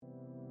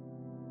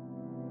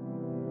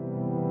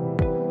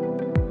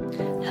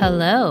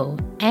Hello,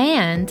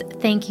 and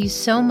thank you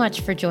so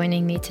much for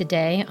joining me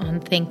today on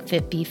Think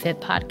Fit Be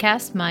Fit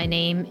podcast. My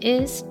name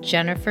is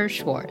Jennifer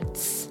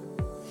Schwartz.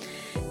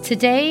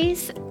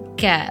 Today's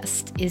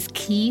guest is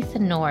Keith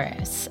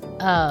Norris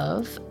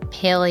of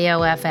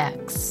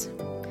PaleoFX,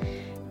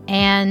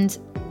 and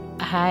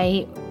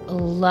I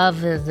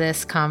love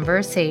this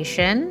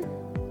conversation.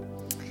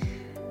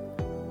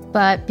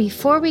 But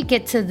before we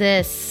get to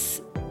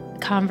this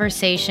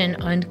conversation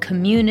on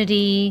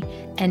community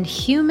and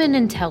human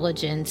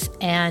intelligence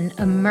and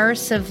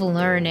immersive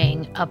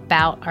learning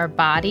about our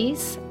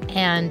bodies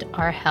and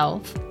our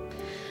health,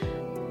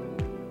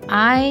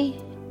 I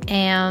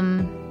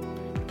am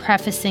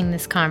prefacing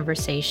this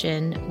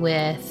conversation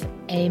with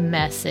a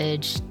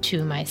message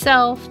to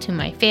myself, to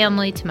my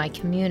family, to my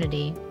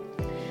community,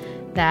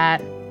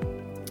 that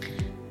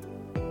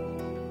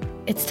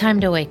it's time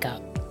to wake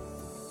up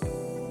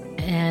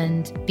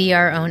and be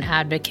our own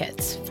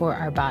advocates for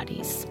our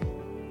bodies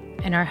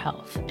and our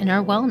health and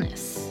our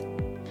wellness.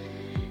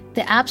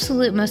 The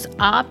absolute most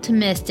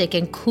optimistic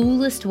and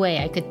coolest way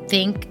I could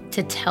think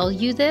to tell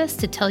you this,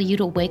 to tell you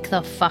to wake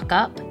the fuck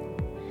up,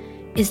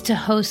 is to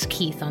host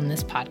Keith on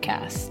this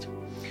podcast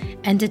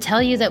and to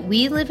tell you that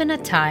we live in a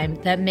time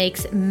that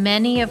makes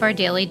many of our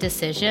daily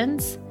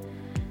decisions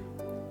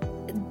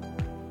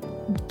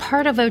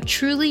part of a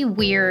truly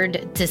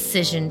weird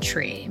decision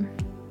tree.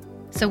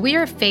 So we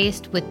are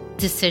faced with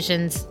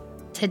decisions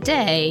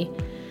today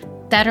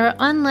that are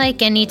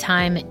unlike any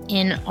time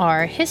in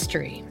our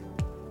history.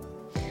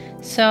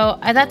 So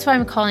that's why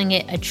I'm calling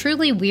it a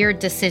truly weird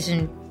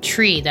decision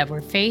tree that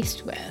we're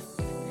faced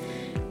with.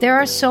 There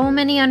are so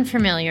many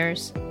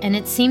unfamiliars, and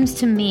it seems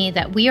to me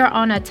that we are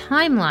on a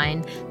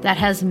timeline that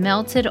has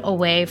melted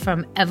away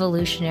from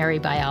evolutionary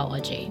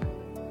biology.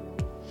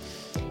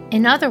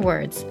 In other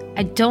words,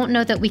 I don't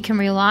know that we can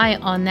rely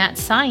on that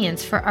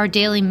science for our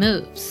daily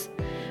moves.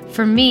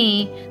 For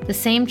me, the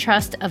same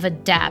trust of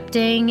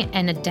adapting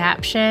and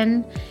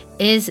adaption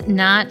is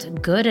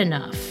not good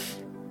enough.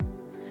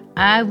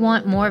 I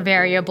want more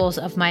variables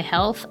of my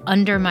health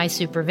under my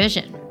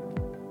supervision.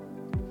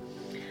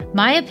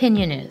 My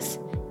opinion is,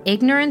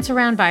 ignorance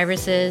around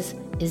viruses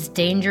is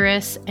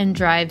dangerous and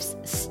drives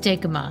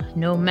stigma,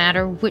 no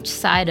matter which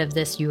side of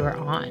this you are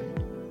on.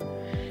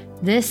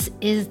 This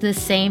is the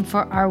same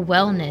for our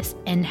wellness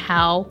and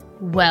how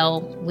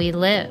well we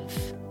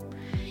live.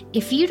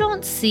 If you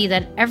don't see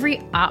that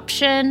every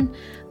option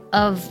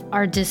of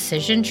our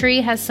decision tree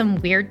has some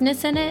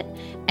weirdness in it,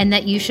 and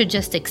that you should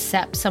just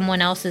accept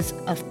someone else's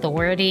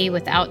authority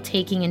without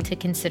taking into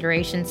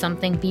consideration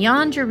something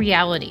beyond your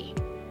reality,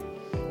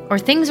 or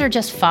things are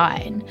just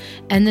fine,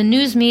 and the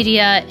news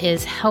media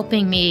is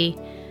helping me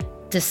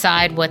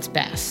decide what's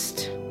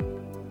best,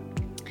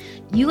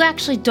 you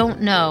actually don't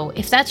know,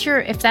 if that's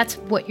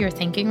what you're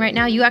thinking right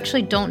now, you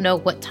actually don't know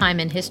what time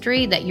in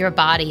history that your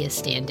body is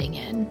standing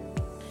in.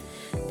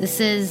 This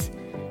is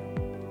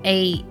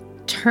a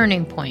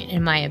turning point,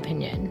 in my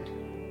opinion.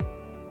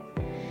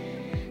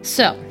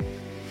 So,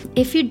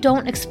 if you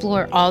don't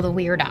explore all the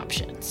weird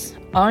options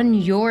on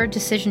your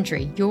decision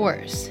tree,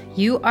 yours,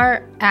 you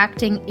are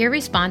acting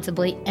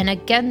irresponsibly and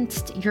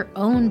against your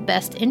own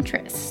best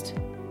interest.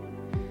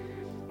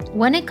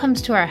 When it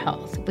comes to our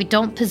health, we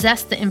don't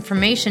possess the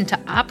information to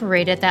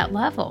operate at that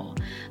level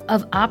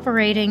of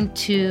operating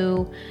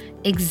to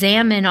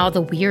examine all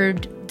the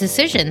weird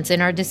decisions in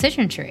our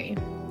decision tree.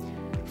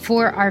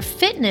 For our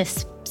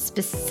fitness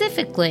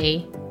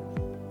specifically,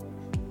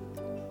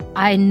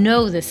 I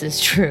know this is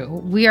true.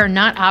 We are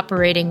not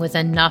operating with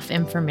enough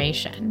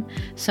information.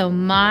 So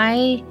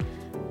my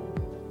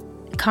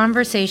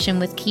conversation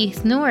with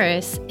Keith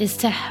Norris is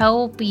to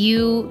help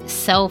you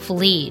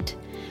self-lead.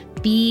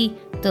 Be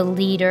the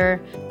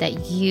leader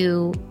that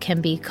you can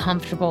be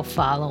comfortable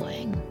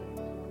following.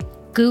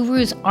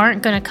 Gurus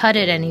aren't going to cut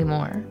it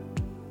anymore.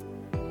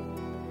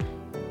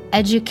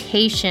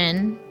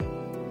 Education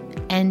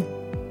and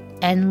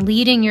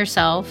leading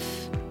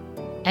yourself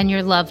and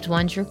your loved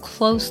ones, your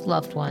close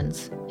loved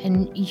ones,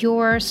 and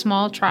your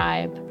small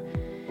tribe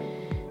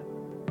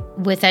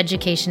with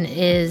education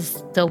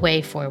is the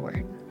way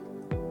forward.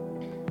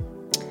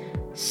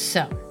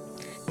 So,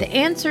 the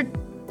answer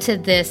to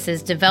this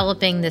is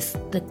developing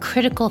the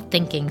critical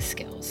thinking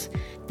skills.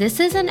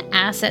 This is an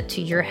asset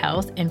to your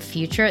health and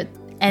future,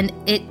 and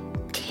it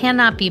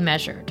cannot be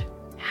measured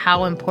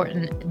how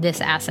important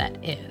this asset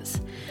is.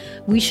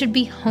 We should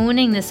be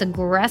honing this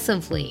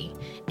aggressively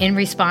in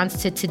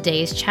response to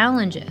today's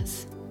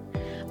challenges.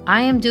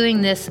 I am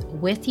doing this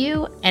with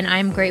you, and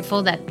I'm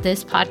grateful that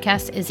this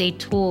podcast is a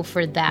tool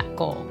for that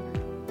goal.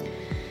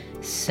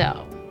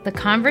 So, the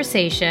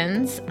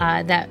conversations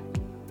that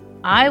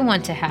I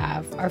want to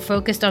have are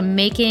focused on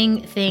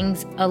making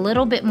things a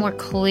little bit more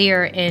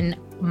clear in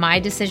my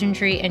decision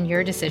tree and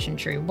your decision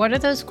tree. What are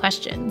those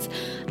questions?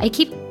 I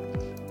keep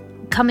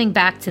coming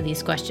back to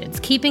these questions.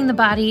 Keeping the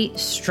body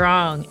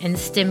strong and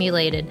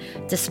stimulated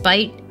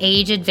despite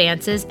age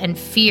advances and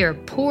fear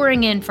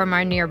pouring in from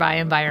our nearby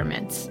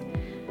environments.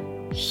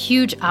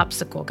 Huge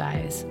obstacle,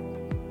 guys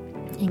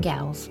and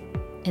gals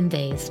and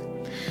theys.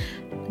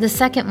 The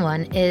second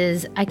one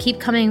is I keep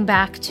coming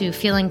back to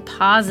feeling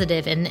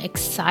positive and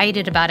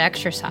excited about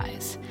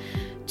exercise,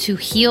 to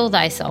heal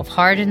thyself,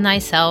 harden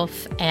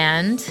thyself,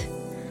 and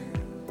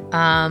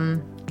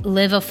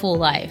live a full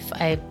life.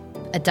 I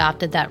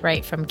adopted that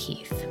right from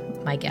Keith,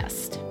 my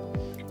guest.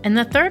 And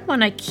the third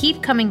one I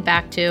keep coming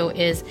back to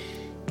is,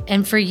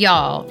 and for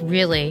y'all,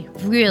 really,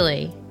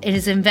 it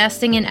is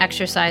investing in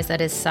exercise that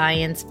is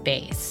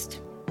science-based.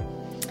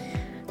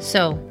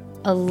 So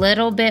a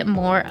little bit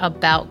more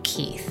about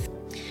Keith.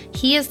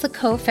 He is the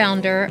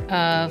co-founder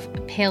of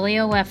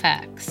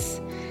PaleoFX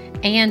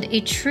and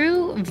a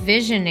true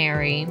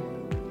visionary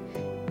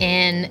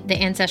in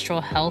the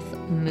ancestral health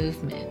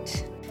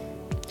movement.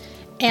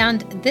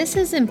 And this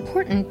is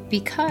important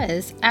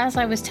because, as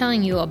I was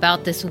telling you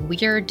about this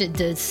weird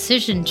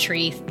decision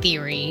tree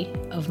theory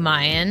of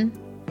mine,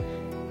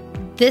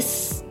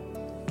 this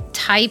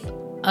type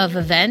of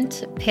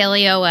event,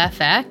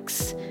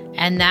 PaleoFX,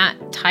 and that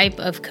type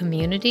of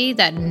community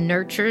that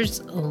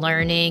nurtures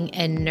learning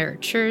and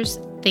nurtures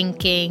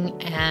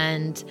thinking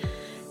and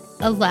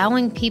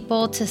allowing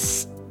people to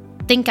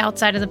think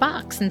outside of the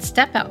box and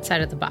step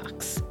outside of the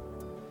box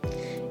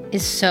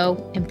is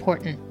so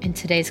important in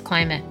today's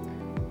climate.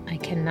 I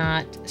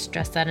cannot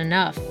stress that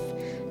enough.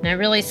 And it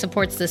really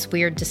supports this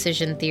weird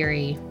decision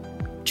theory,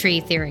 tree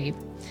theory.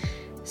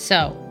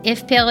 So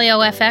if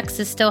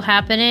PaleoFX is still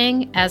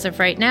happening, as of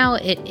right now,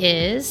 it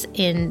is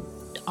in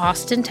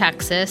Austin,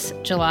 Texas,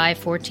 July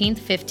 14th,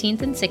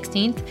 15th, and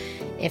 16th.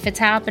 If it's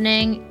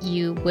happening,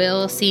 you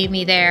will see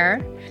me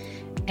there.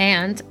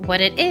 And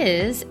what it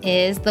is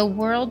the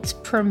world's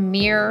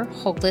premier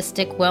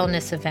holistic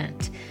wellness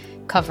event,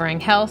 covering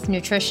health,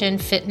 nutrition,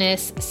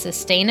 fitness,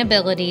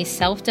 sustainability,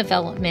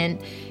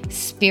 self-development,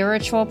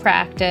 spiritual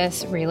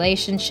practice,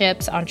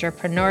 relationships,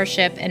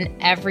 entrepreneurship, and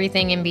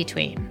everything in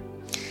between.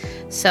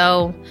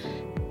 So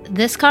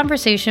this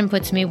conversation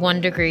puts me 1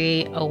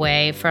 degree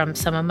away from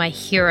some of my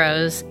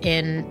heroes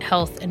in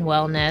health and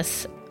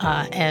wellness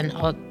and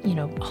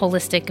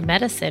holistic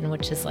medicine,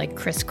 which is like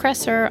Chris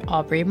Kresser,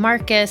 Aubrey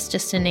Marcus,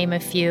 just to name a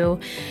few.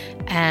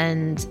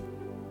 And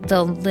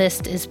the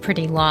list is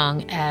pretty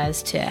long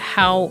as to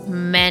how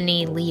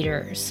many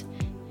leaders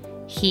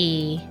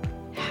he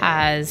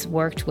has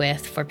worked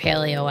with for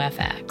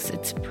PaleoFX.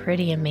 It's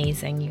pretty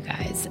amazing, you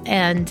guys.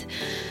 And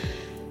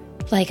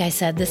like I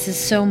said, this is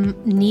so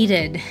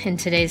needed in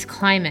today's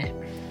climate.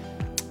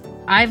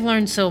 I've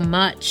learned so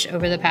much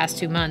over the past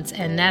 2 months,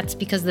 and that's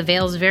because the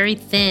veil is very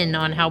thin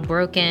on how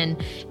broken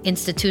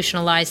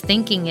institutionalized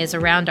thinking is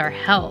around our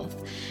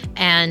health.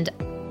 And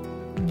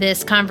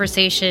this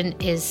conversation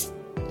is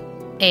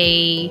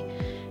a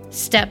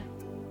step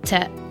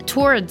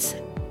towards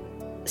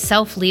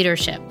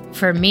self-leadership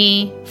for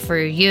me, for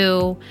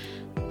you,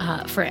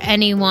 for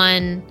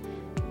anyone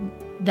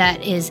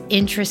that is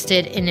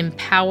interested in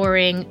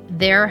empowering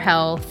their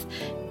health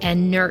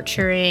and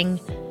nurturing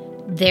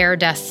their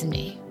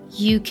destiny.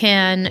 You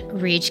can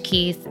reach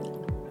Keith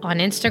on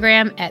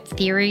Instagram at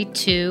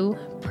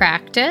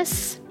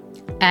Theory2Practice,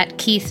 at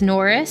Keith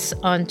Norris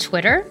on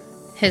Twitter.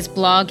 His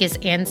blog is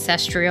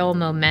Ancestral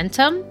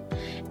Momentum,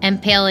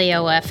 and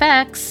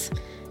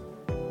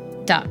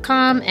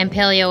PaleoFX.com and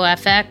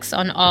PaleoFX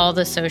on all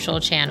the social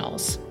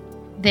channels.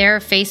 Their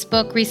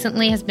Facebook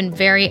recently has been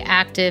very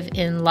active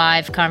in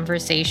live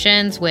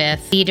conversations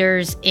with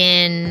leaders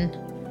in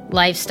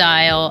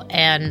lifestyle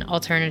and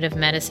alternative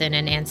medicine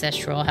and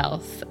ancestral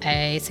health.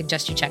 I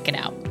suggest you check it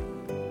out.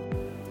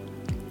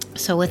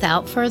 So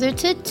without further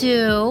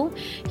ado,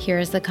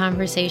 here's the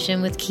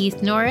conversation with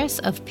Keith Norris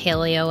of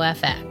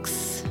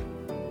PaleoFX.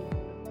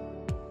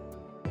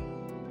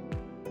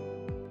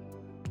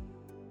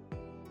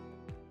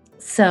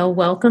 So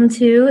welcome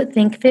to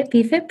Think Fit,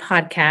 Be Fit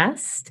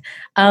podcast.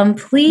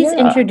 Please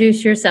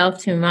introduce yourself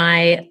to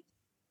my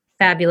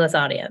fabulous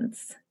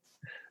audience.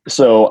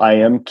 So I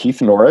am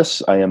Keith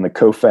Norris. I am the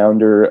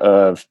co-founder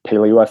of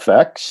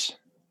PaleoFX,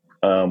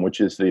 which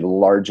is the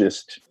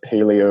largest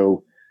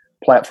paleo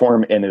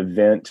platform and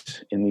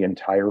event in the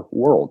entire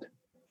world.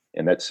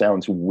 And that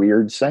sounds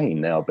weird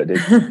saying now, but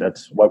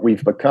that's what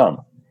we've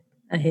become.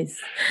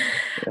 Nice.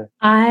 Yeah.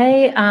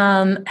 I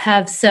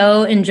have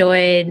so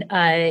enjoyed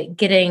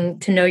getting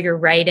to know your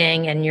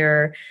writing and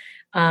your,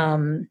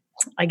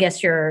 I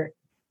guess your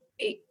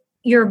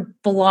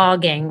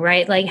blogging,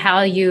 right? Like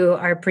how you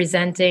are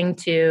presenting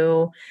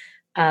to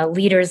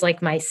leaders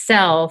like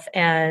myself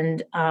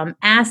and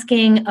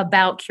asking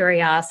about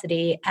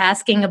curiosity,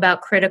 asking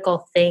about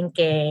critical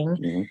thinking.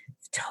 Mm-hmm.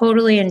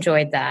 Totally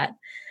enjoyed that.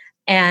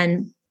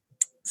 And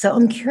so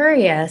I'm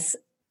curious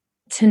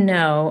to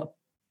know,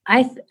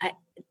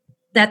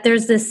 that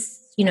there's this,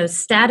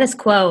 status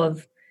quo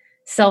of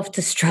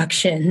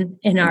self-destruction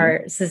in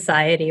our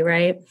society,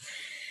 right?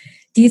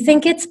 Do you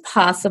think it's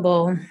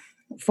possible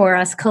for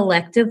us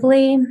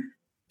collectively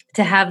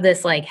to have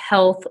this like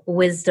health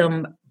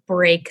wisdom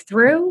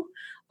breakthrough,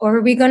 or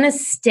are we going to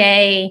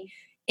stay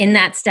in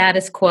that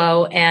status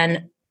quo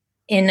and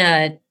in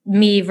a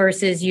me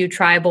versus you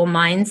tribal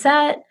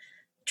mindset,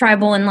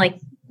 tribal and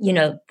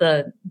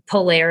the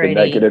polarity,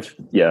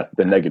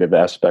 the negative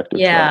aspect of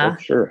tribal,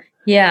 sure.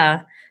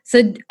 Yeah.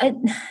 So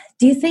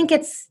do you think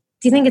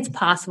it's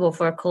possible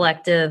for a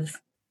collective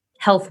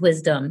health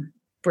wisdom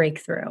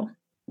breakthrough?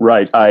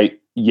 Right.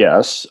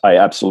 Yes, I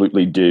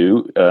absolutely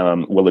do.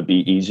 Will it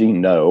be easy?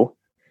 No.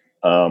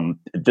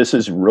 This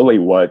is really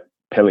what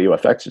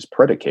PaleoFX is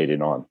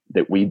predicated on,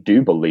 that we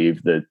do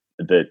believe that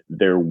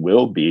there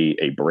will be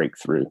a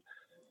breakthrough.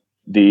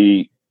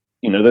 The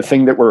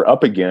thing that we're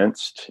up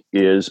against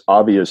is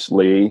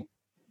obviously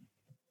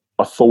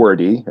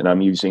authority, and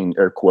I'm using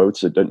air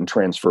quotes. It doesn't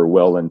transfer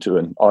well into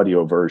an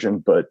audio version,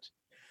 but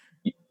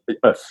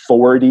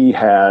authority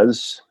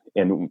has,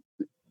 and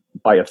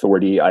by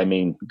authority I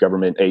mean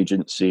government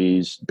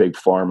agencies, big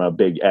pharma,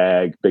 big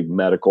ag, big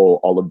medical,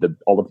 all of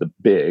the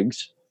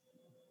bigs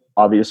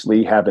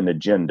obviously have an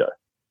agenda.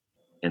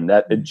 And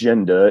that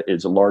agenda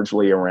is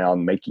largely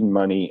around making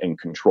money and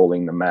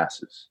controlling the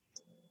masses.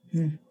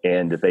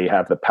 And they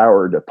have the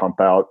power to pump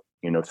out,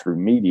 through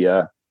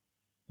media,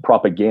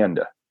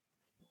 propaganda.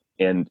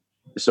 And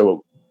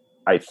so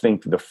I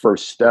think the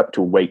first step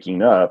to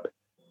waking up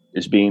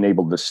is being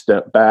able to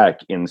step back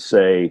and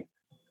say,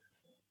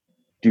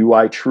 do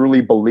I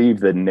truly believe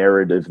the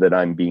narrative that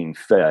I'm being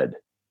fed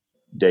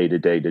day to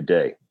day to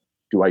day?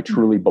 Do I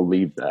truly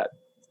believe that?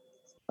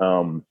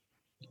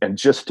 And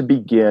just to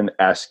begin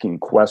asking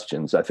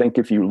questions. I think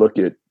if you look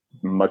at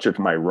much of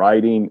my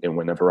writing and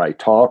whenever I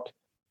talk,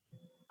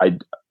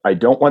 I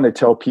don't want to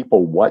tell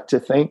people what to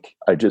think.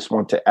 I just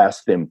want to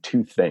ask them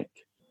to think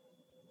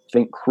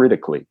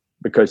critically,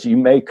 because you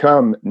may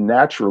come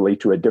naturally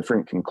to a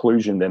different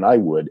conclusion than I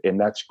would. And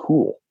that's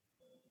cool.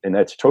 And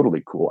that's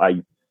totally cool.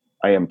 I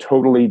am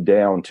totally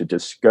down to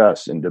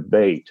discuss and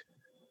debate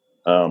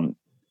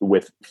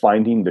with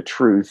finding the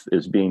truth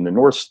as being the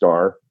North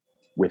Star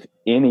with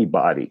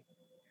anybody.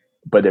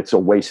 But it's a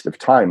waste of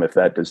time if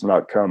that does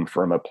not come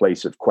from a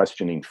place of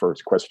questioning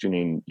first,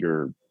 questioning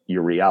your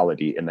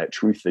reality and that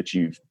truth that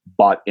you've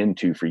bought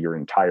into for your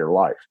entire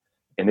life.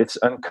 And it's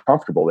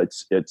uncomfortable.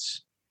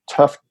 It's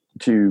tough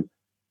to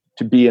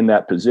be in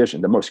that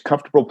position. The most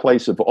comfortable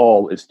place of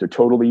all is to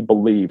totally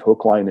believe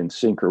hook, line, and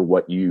sinker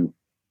what you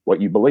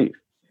believe.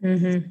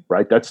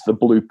 Right? That's the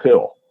blue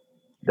pill.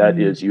 That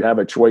is, you have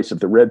a choice of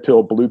the red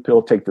pill, blue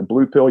pill. Take the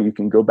blue pill. You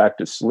can go back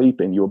to sleep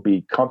and you'll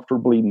be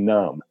comfortably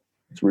numb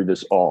through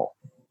this all.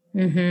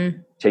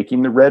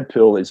 Taking the red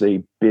pill is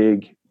a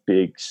big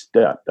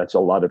step. That's a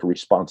lot of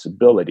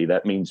responsibility.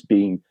 That means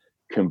being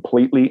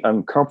completely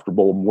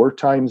uncomfortable more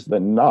times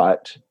than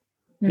not,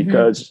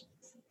 because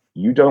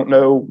you don't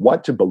know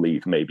what to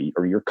believe, maybe,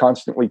 or you're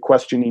constantly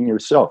questioning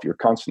yourself. You're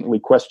constantly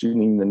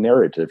questioning the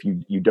narrative.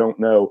 You don't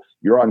know.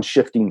 You're on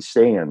shifting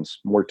sands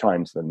more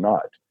times than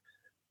not.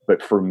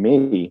 But for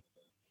me,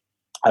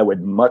 I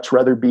would much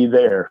rather be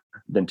there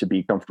than to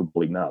be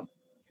comfortably numb.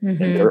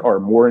 And there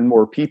are more and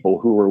more people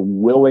who are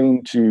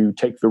willing to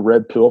take the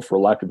red pill, for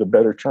lack of a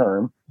better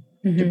term,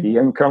 to be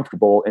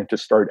uncomfortable and to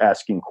start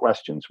asking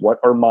questions. What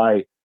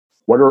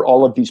are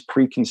all of these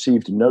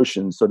preconceived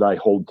notions that I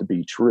hold to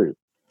be true?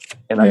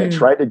 And I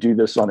try to do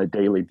this on a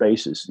daily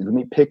basis. Let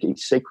me pick a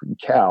sacred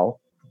cow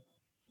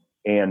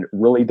and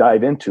really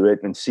dive into it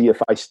and see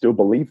if I still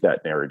believe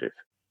that narrative.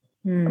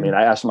 I mean,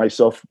 I ask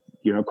myself,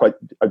 quite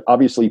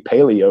obviously,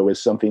 paleo is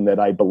something that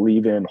I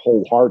believe in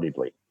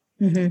wholeheartedly.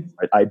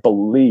 I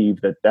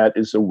believe that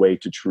is a way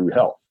to true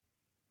health.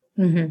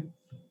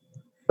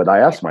 But I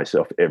ask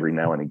myself every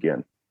now and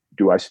again,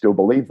 do I still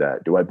believe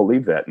that? Do I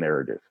believe that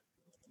narrative?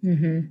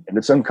 And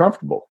it's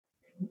uncomfortable,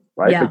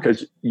 right? Yeah.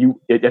 Because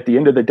at the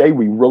end of the day,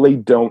 we really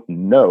don't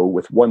know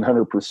with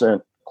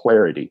 100%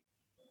 clarity.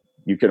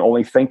 You can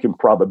only think in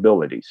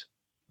probabilities.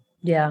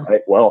 Yeah.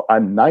 Right? Well,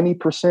 I'm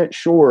 90%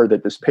 sure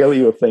that this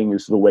paleo thing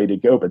is the way to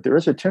go, but there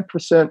is a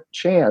 10%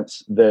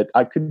 chance that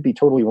I could be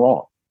totally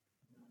wrong.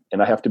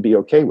 And I have to be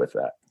okay with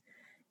that.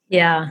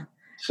 Yeah.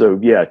 So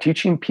yeah,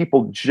 teaching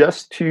people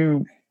just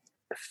to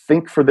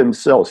think for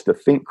themselves, to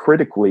think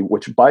critically,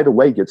 which by the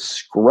way gets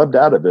scrubbed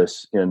out of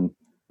us in,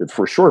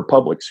 for sure,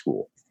 public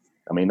school.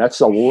 I mean, that's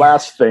the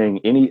last thing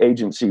any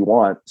agency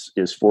wants,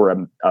 is for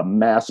a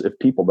mass of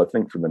people to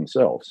think for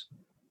themselves.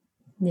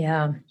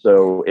 Yeah.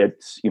 So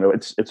it's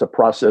a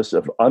process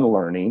of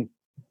unlearning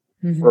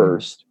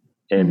first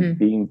and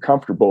being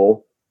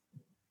comfortable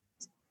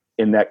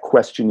in that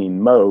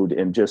questioning mode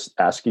and just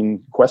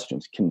asking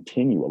questions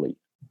continually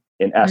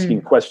and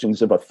asking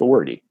questions of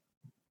authority.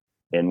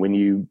 And when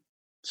you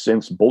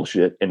sense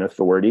bullshit in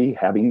authority,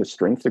 having the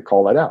strength to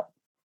call it out.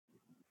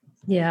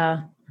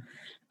 Yeah.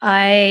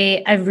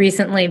 I've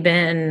recently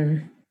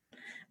been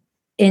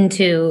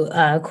into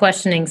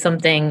questioning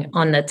something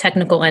on the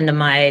technical end of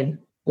my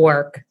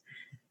work.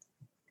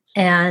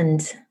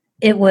 And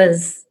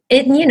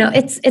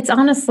it's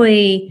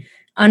honestly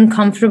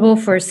uncomfortable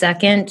for a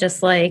second,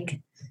 just like,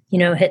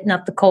 hitting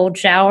up the cold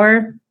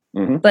shower.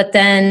 But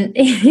then,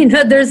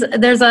 there's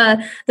a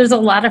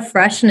lot of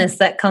freshness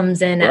that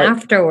comes in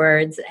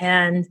afterwards.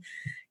 And,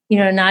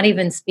 not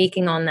even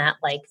speaking on that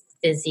like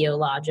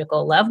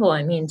physiological level.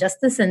 I mean,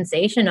 just the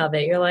sensation of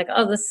it. You're like,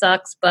 oh, this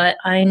sucks, but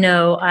I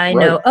know.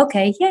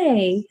 Okay,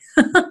 yay.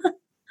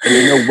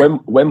 And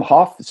Wim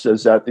Hof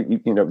says that,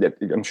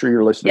 that I'm sure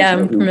your listeners know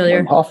I'm who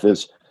familiar. Wim Hof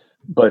is,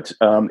 but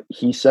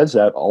he says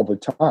that all the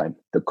time.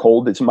 The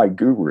cold is my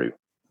guru.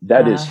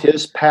 That is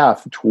his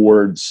path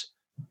towards,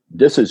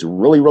 this is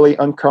really, really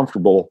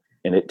uncomfortable.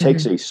 And it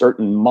takes a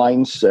certain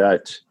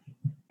mindset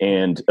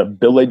and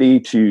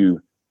ability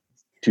to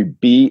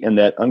be in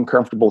that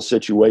uncomfortable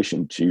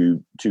situation,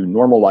 to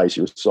normalize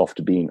yourself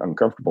to being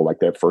uncomfortable like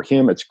that. For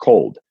him, it's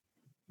cold.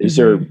 Is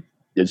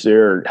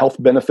there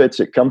health benefits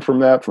that come from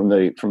that, from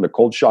the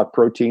cold shock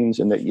proteins?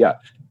 And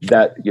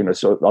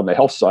so on the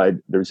health side,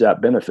 there's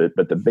that benefit.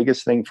 But the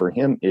biggest thing for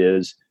him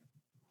is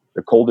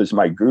the cold is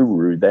my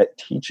guru. That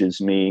teaches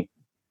me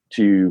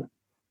to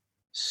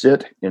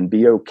sit and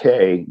be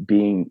okay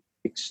being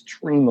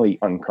extremely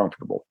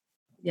uncomfortable.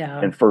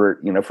 Yeah. And for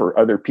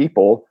other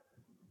people,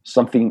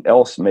 something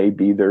else may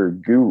be their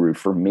guru.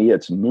 For me,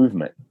 it's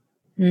movement.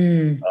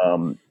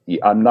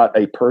 I'm not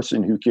a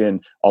person who can,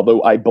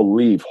 although I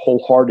believe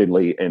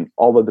wholeheartedly in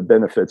all of the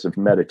benefits of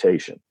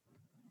meditation,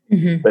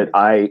 but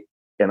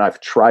I've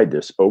tried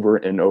this over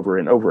and over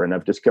and over, and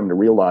I've just come to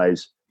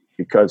realize,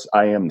 because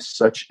I am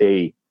such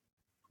a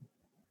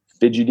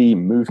fidgety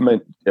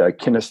movement,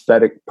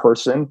 kinesthetic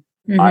person,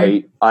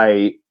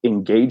 I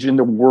engage in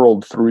the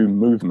world through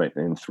movement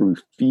and through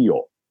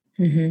feel.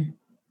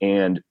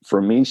 And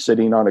for me,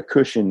 sitting on a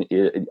cushion,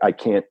 I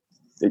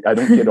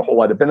don't get a whole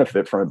lot of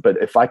benefit from it. But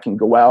if I can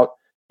go out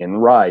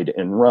and ride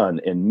and run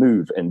and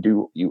move and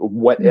do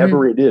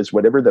whatever it is,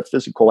 whatever the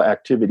physical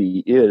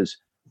activity is,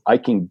 I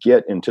can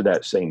get into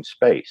that same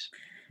space.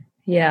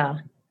 Yeah.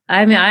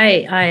 I mean,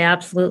 I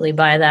absolutely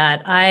buy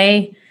that.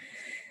 I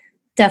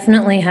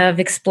definitely have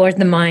explored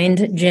the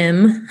mind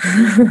gym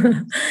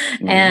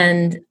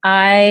and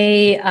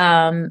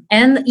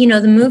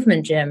the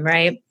movement gym,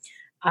 right?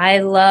 I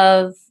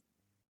love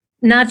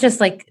not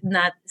just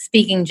not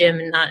speaking gym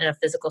and not in a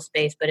physical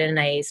space, but in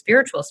a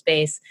spiritual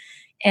space.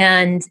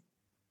 And,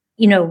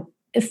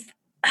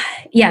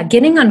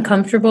 getting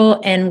uncomfortable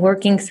and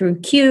working through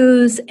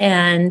cues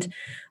and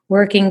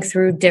working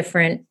through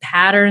different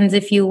patterns,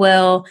 if you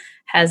will,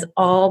 has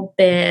all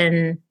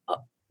been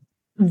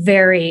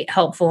very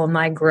helpful in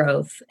my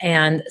growth,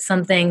 and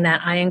something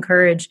that I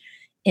encourage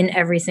in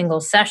every single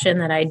session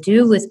that I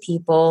do with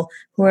people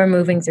who are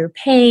moving through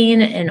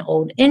pain and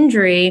old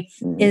injury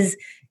is,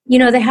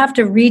 they have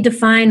to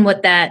redefine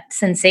what that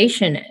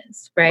sensation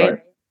is, right?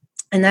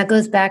 And that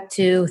goes back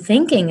to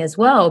thinking as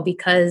well,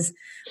 because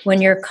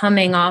when you're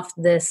coming off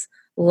this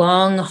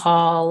long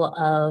haul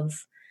of,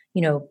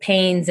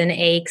 pains and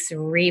aches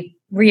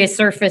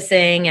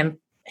resurfacing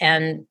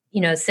and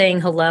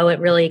saying hello at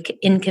really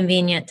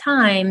inconvenient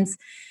times,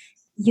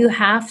 you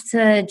have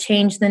to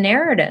change the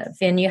narrative,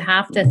 and you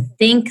have to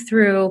think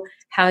through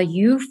how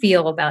you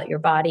feel about your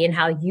body and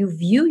how you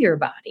view your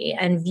body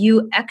and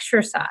view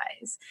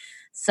exercise.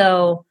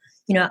 So,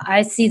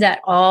 I see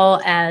that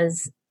all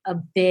as a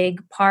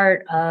big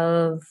part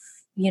of,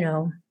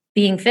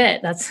 being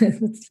fit. That's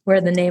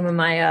where the name of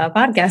my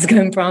podcast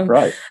came from.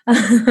 Right.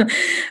 But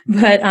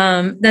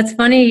that's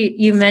funny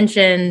you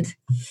mentioned,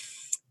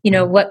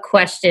 what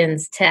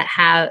questions to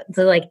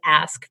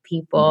ask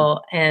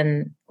people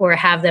or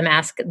have them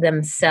ask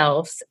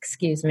themselves,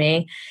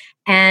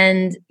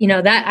 And,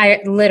 that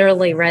I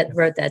literally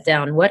wrote that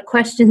down. What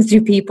questions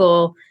do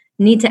people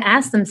need to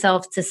ask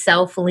themselves to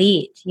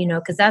self-lead,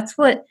 because that's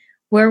where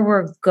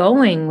we're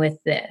going with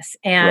this.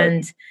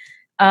 And,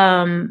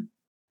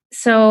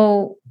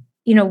 so,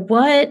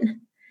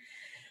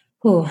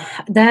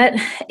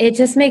 it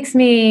just makes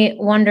me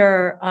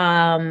wonder,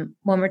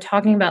 when we're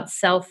talking about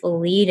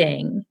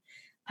self-leading,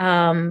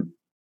 I've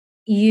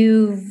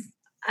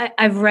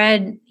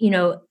read,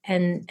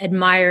 and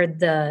admired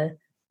the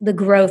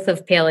growth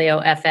of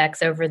Paleo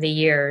FX over the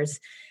years.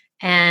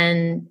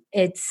 And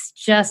it's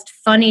just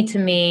funny to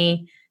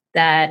me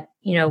that,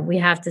 we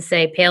have to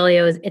say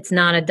paleo it's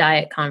not a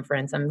diet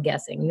conference, I'm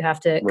guessing. You have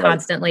to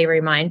constantly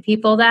remind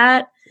people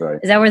that. Right.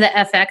 Is that where the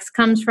FX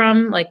comes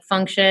from? Like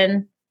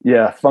function?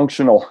 Yeah,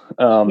 functional.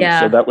 So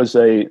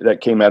that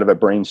came out of a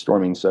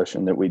brainstorming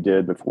session that we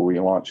did before we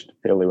launched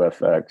Paleo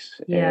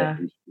FX. Yeah.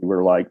 And we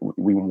were like,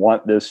 we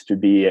want this to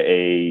be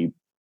a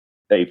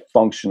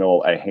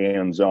functional, a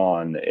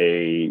hands-on,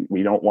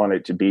 we don't want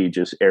it to be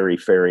just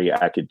airy-fairy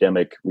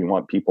academic. We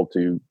want people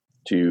to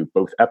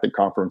both at the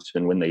conference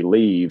and when they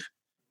leave,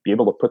 be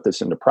able to put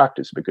this into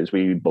practice, because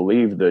we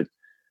believe that,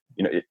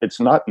 it's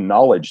not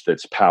knowledge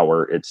that's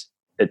power. It's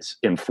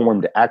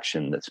informed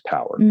action that's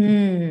power,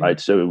 right?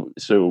 So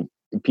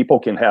people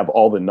can have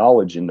all the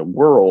knowledge in the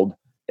world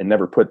and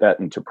never put that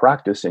into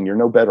practice, and you're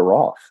no better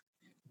off.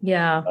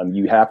 Yeah.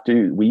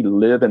 We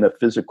live in a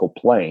physical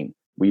plane.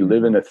 We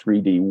live in a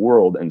 3D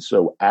world. And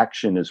so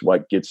action is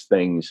what gets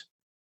things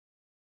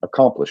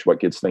accomplished, what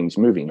gets things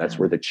moving. That's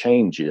where the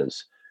change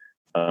is.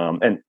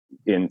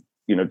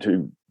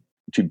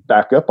 To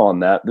back up on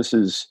that,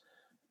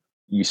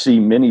 you see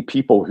many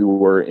people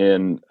who are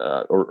in,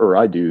 or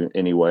I do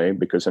anyway,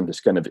 because I'm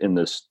just kind of in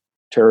this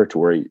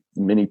territory,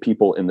 many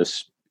people in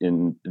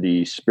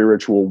the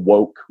spiritual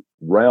woke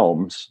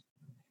realms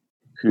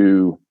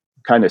who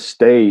kind of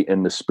stay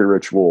in the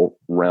spiritual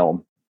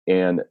realm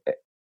and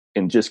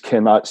just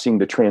cannot seem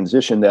to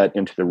transition that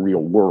into the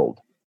real world.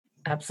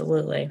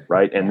 Absolutely.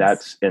 Right. And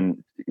yes.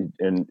 and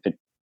it,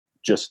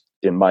 just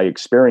in my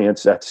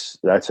experience, that's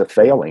a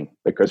failing,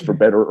 because for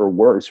better or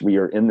worse, we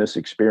are in this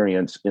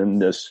experience, in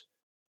this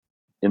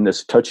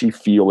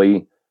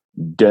touchy-feely,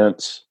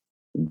 dense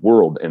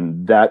world.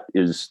 And that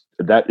is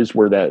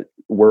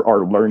where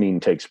our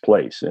learning takes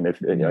place. And if,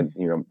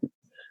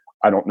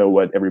 I don't know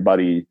what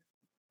everybody,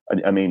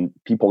 I mean,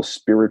 people's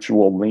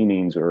spiritual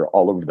leanings are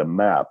all over the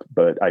map,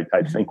 but I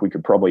think we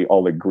could probably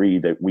all agree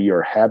that we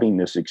are having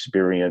this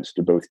experience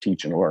to both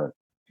teach and learn.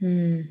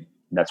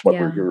 That's what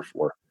we're here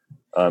for.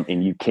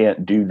 And you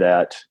can't do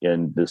that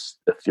in this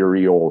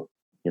ethereal,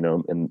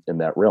 in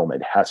that realm.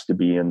 It has to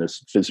be in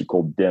this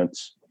physical,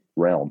 dense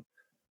realm.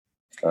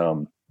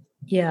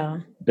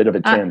 Bit of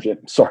a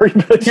tangent. Sorry.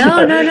 But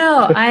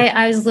No.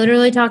 I was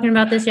literally talking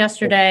about this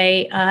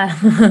yesterday.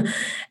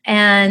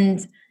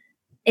 And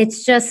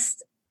it's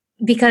just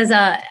because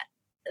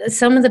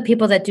some of the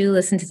people that do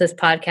listen to this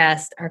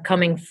podcast are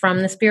coming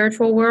from the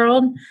spiritual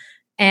world,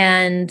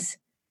 and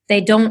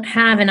they don't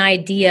have an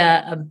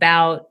idea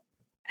about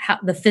how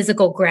the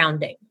physical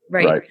grounding,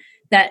 right?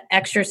 That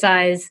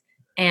exercise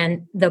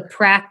and the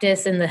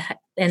practice and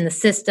the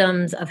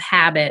systems of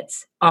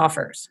habits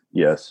offers.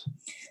 Yes.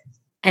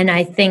 And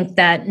I think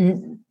that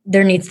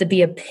there needs to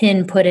be a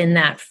pin put in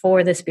that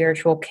for the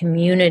spiritual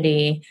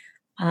community.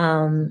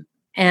 And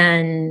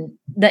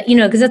that,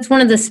 because that's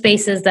one of the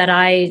spaces that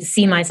I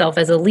see myself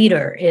as a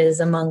leader, is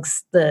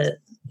amongst the,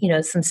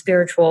 some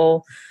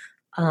spiritual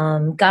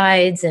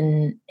guides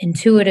and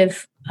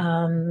intuitive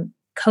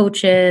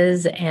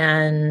coaches.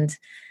 And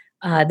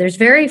there's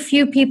very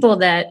few people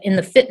that in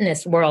the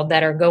fitness world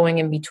that are going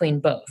in between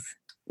both.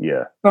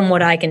 Yeah. From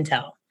what I can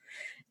tell.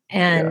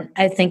 And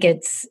I think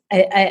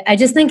I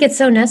just think it's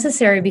so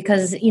necessary,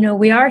 because,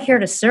 we are here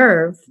to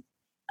serve,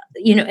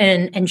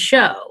 and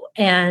show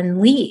and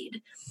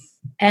lead.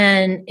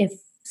 And if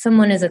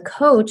someone is a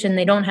coach and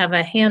they don't have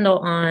a handle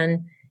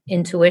on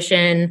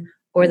intuition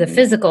or the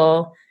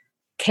physical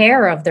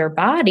care of their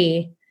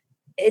body,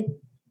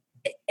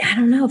 I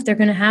don't know if they're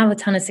going to have a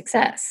ton of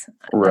success.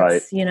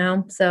 Right.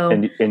 So.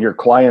 And your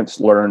clients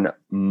learn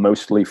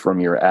mostly from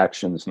your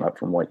actions, not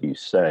from what you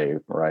say.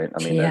 Right.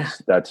 I mean,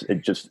 that's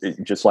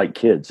just like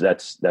kids,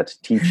 that's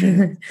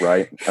teaching.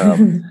 Right.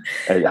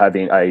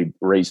 I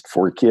raised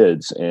 4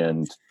 kids,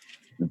 and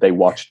they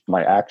watched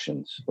my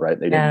actions. Right.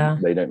 They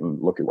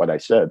didn't look at what I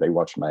said. They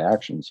watched my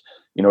actions.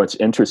 It's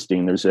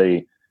interesting. There's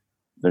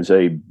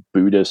a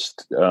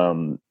Buddhist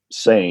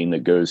saying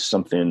that goes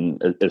something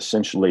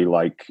essentially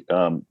like,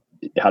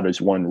 how does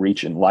one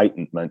reach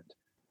enlightenment?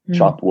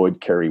 Chop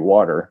wood, carry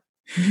water.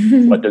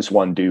 What does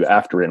one do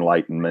after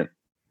enlightenment?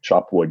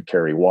 Chop wood,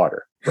 carry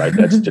water. Right.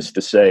 That's just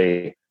to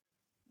say,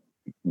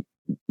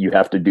 you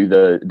have to do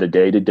the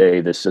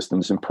day-to-day, the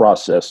systems and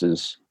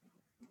processes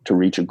to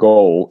reach a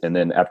goal. And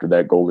then after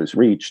that goal is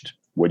reached,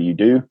 what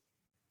do?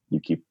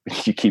 You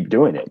keep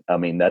doing it. I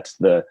mean, that's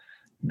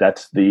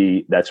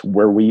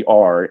where we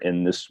are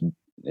in this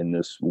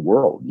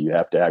world. You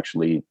have to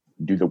actually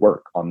do the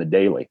work on the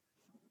daily.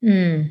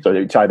 So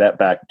to tie that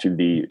back to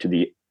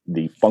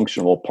the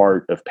functional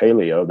part of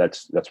paleo,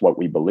 that's what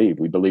we believe.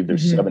 We believe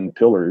there's 7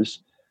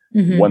 pillars,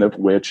 one of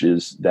which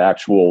is the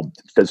actual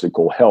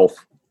physical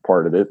health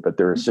part of it, but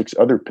there are 6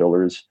 other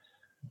pillars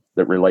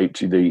that relate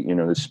to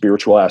the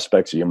spiritual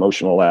aspects, the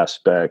emotional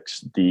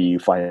aspects, the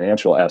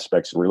financial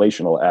aspects, the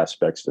relational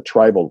aspects, the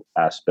tribal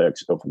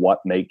aspects of what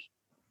make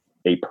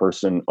a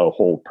person a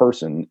whole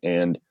person.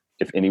 And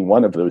if any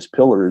one of those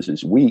pillars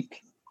is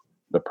weak,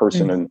 the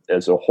person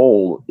as a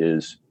whole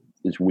is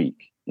weak.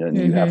 And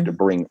you have to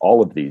bring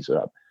all of these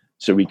up.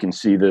 So we can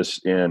see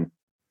this in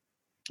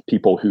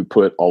people who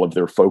put all of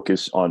their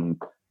focus on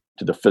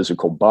to the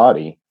physical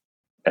body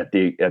at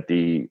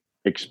the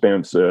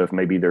expense of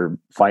maybe their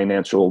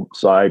financial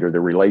side or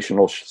their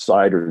relational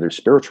side or their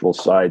spiritual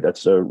side.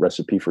 That's a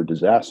recipe for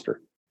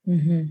disaster.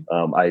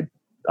 I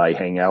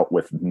hang out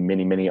with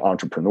many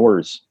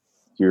entrepreneurs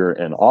here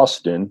in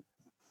Austin,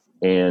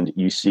 and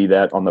you see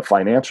that on the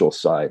financial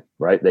side,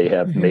 right? They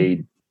have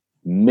made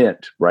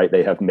mint, right?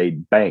 They have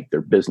made bank.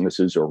 Their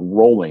businesses are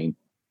rolling,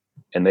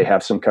 and they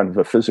have some kind of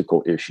a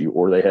physical issue,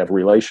 or they have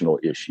relational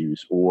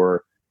issues,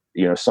 or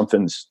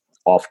something's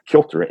off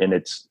kilter, and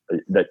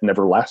that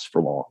never lasts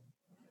for long.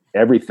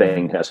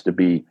 Everything has to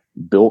be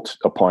built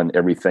upon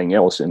everything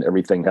else, and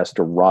everything has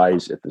to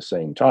rise at the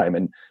same time.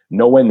 And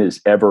no one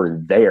is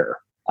ever there.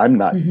 I'm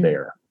not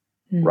there.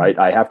 Right.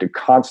 I have to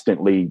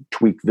constantly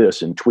tweak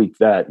this and tweak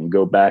that and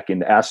go back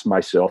and ask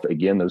myself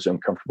again, those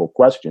uncomfortable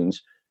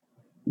questions.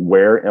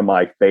 Where am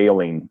I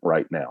failing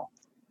right now?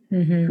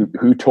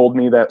 Who told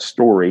me that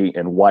story,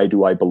 and why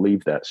do I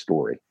believe that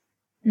story?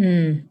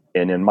 And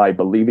in my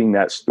believing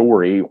that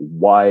story,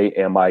 why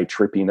am I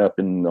tripping up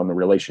on the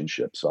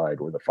relationship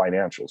side or the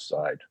financial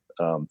side?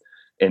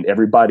 And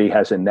everybody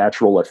has a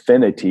natural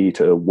affinity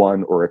to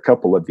one or a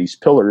couple of these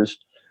pillars.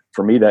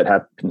 For me, that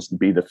happens to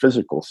be the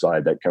physical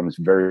side. That comes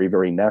very,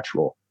 very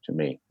natural to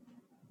me.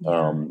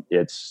 Yeah.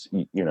 It's,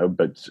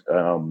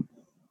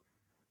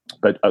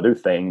 but other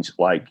things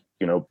like,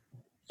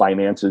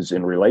 finances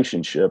and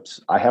relationships,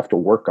 I have to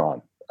work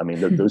on. I mean,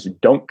 those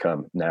don't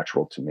come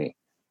natural to me,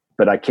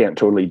 but I can't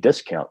totally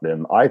discount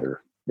them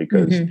either,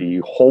 because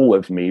the whole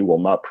of me will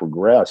not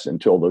progress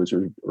until those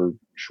are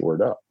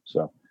shored up.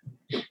 So,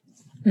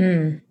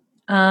 so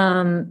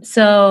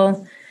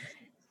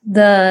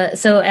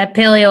at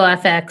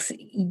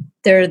PaleoFX,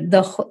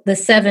 the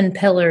 7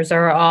 pillars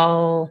are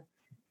all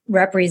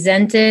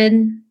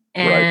represented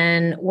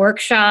and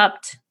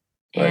workshopped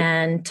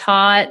and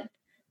taught.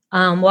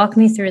 Walk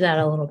me through that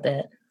a little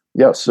bit.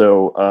 Yeah.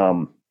 So,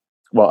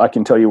 well, I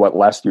can tell you what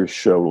last year's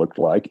show looked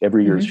like.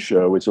 Every year's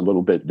show is a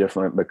little bit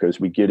different because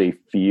we get a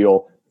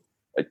feel.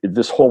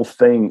 This whole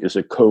thing is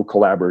a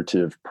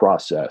co-collaborative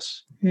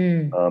process.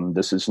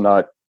 This is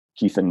not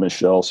Keith and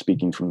Michelle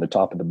speaking from the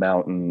top of the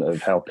mountain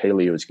of how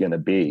paleo is going to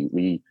be.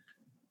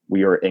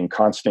 We are in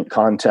constant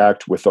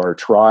contact with our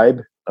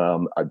tribe.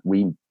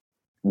 We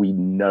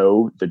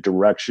know the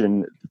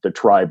direction the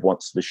tribe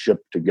wants the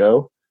ship to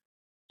go.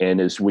 And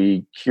as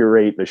we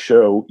curate the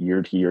show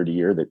year to year to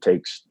year, that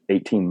takes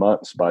 18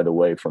 months, by the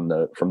way, from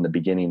the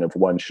beginning of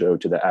one show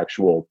to the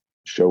actual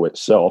show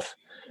itself.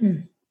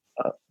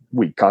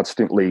 We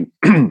constantly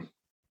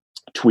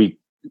tweak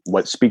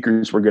what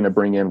speakers we're going to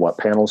bring in, what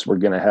panels we're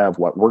going to have,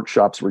 what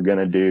workshops we're going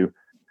to do,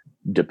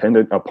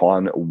 dependent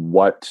upon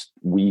what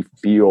we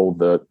feel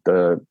the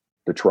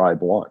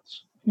tribe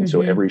wants. And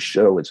so every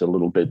show is a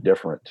little bit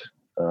different.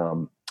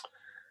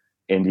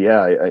 And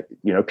yeah,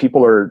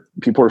 people are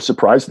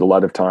surprised a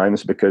lot of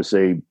times because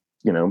they,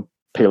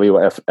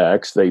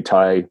 PaleoFX, they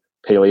tie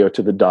paleo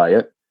to the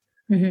diet.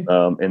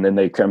 And then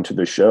they come to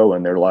the show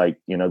and they're like,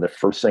 the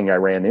first thing I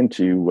ran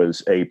into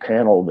was a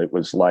panel that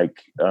was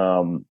like,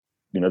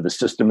 the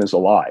system is a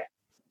lie,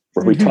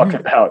 where we talk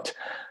about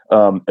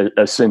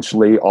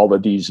essentially all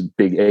of these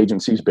big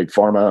agencies, big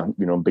pharma,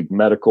 big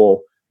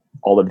medical,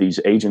 all of these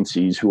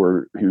agencies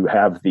who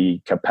have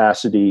the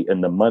capacity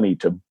and the money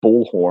to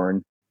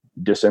bullhorn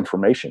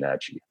disinformation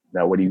at you.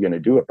 Now, what are you going to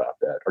do about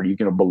that? Are you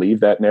going to believe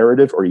that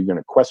narrative, or are you going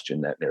to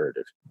question that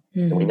narrative?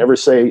 And we never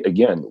say,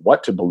 again,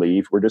 what to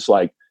believe. We're just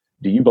like,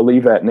 do you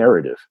believe that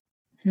narrative?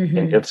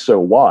 And if so,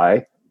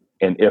 why?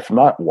 And if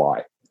not,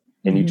 why?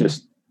 And you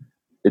just,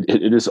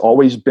 it has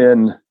always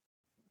been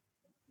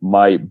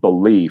my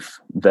belief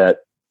that,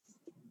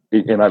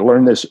 and I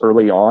learned this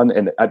early on,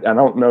 and I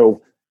don't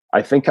know,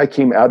 I think I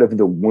came out of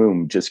the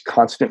womb just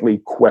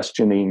constantly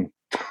questioning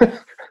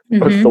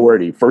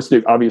authority. First,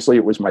 obviously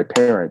it was my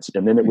parents,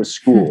 and then it was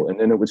school, and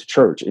then it was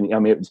church. And I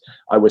mean,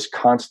 I was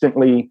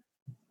constantly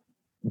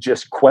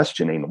just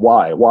questioning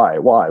why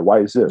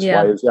is this?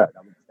 Why is that?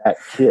 I mean, that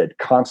kid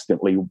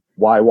constantly,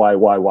 why,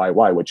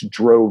 which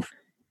drove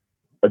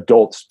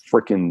adults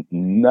freaking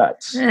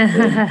nuts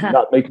and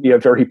not make me a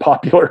very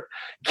popular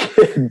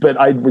kid, but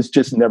I was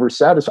just never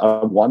satisfied.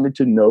 I wanted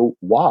to know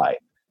why.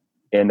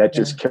 And that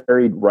just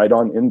carried right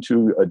on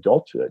into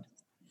adulthood.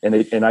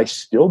 And I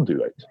still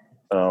do it.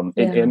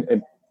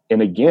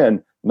 And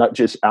again, not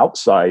just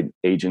outside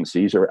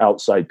agencies or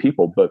outside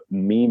people, but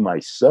me,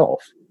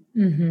 myself.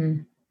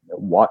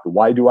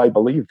 Why do I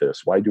believe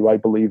this? Why do I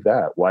believe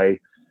that? Why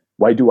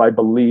do I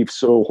believe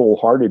so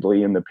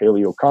wholeheartedly in the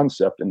paleo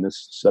concept and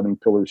this 7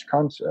 pillars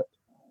concept?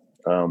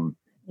 But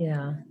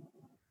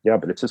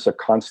it's just a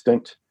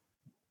constant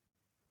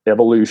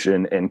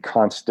evolution and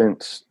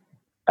constant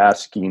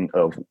asking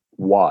of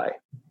why,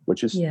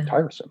 which is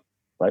tiresome,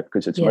 right?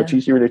 Because it's much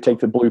easier to take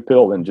the blue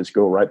pill and just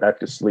go right back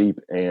to sleep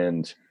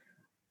and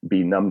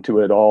be numb to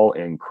it all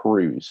and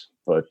cruise.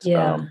 But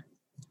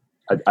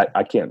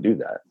I can't do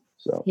that.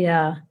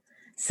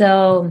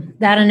 So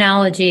that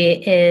analogy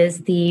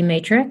is the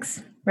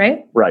Matrix,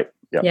 right? Right.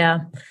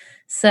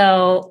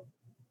 So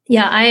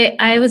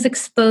I was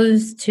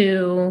exposed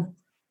to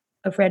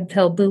a red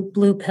pill,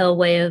 blue pill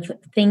way of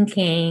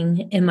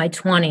thinking in my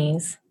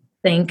 20s.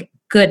 Thank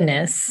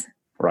goodness.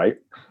 Right.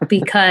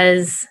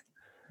 Because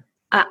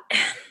I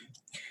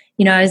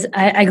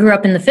grew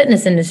up in the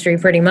fitness industry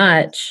pretty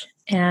much,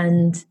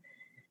 and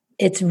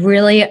it's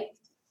really,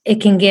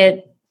 it can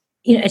get,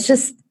 it's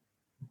just,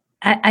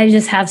 I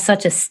just have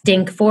such a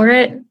stink for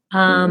it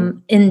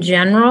in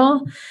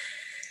general,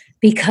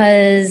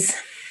 because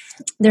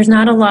there's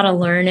not a lot of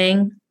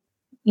learning.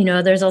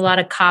 There's a lot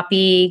of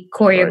copy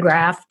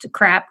choreographed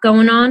crap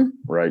going on.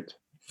 Right.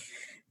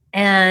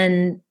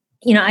 And,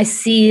 I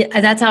see,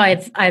 that's how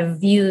I've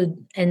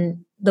viewed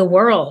in the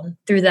world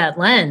through that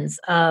lens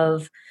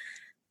of,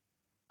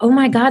 oh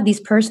my God, these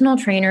personal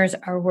trainers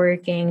are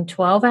working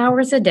 12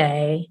 hours a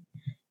day.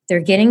 They're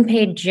getting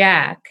paid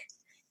jack.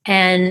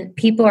 And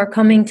people are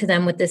coming to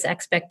them with this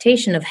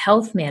expectation of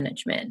health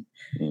management.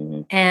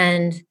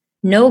 And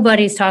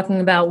nobody's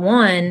talking about,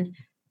 one,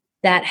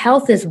 that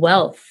health is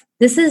wealth.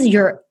 This is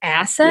your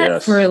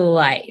asset for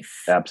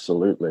life.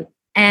 Absolutely.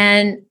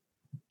 And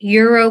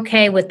you're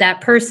okay with that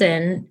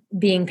person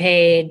being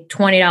paid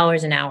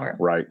 $20 an hour.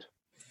 Right.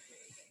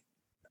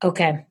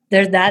 Okay.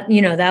 There's that,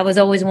 that was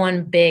always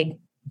one big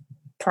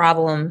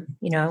problem,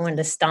 I wanted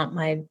to stomp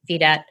my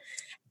feet at.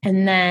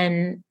 And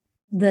then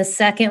the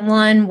second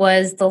one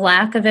was the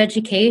lack of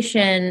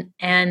education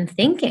and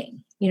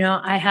thinking.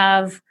 I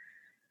have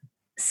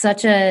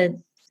such I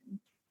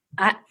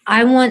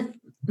want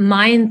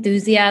my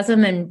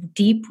enthusiasm and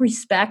deep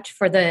respect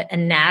for the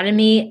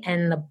anatomy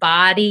and the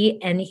body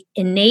and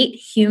innate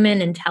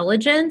human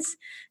intelligence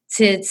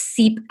to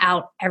seep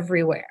out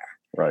everywhere.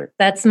 Right.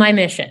 That's my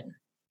mission.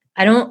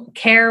 I don't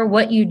care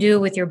what you do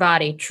with your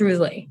body,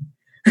 truly.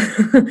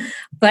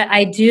 But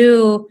I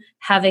do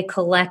have a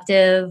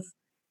collective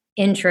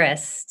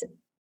interest,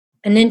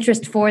 an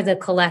interest for the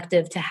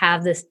collective to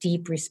have this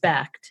deep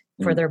respect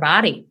for their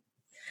body.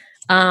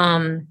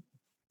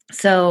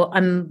 So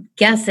I'm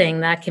guessing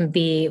that can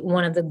be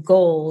one of the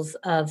goals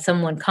of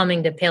someone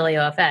coming to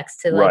PaleoFX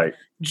to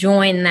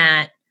join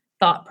that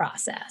thought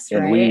process.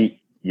 And right?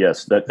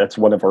 That's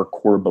one of our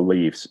core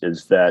beliefs,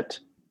 is that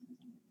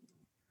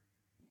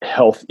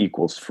health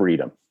equals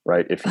freedom,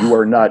 right? If you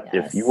are not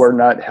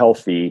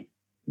healthy,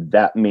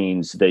 that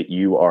means that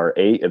you are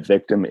a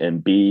victim,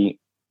 and B,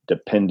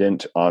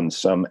 dependent on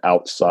some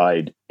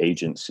outside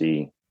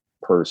agency,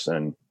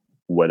 person,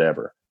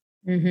 whatever.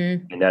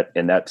 Mm-hmm.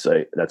 And that's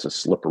a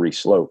slippery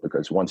slope,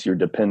 because once you're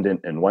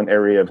dependent in one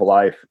area of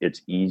life,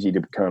 it's easy to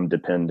become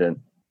dependent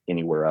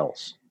anywhere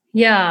else.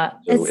 Yeah.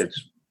 So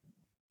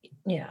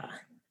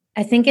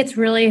I think it's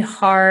really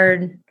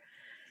hard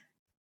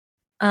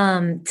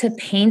to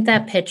paint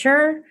that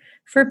picture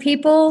for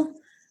people,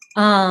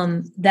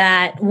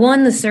 that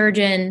one, the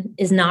surgeon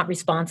is not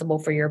responsible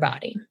for your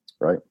body.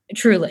 Right.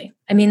 Truly.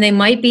 I mean, they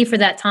might be for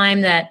that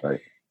time that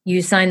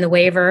you sign the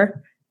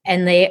waiver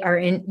and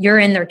you're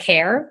in their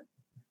care,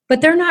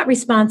 but they're not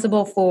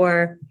responsible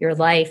for your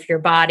life, your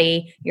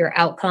body, your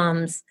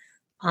outcomes.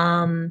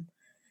 And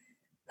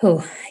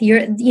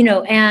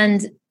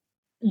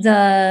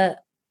the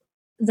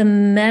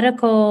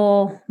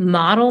medical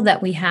model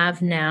that we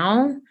have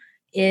now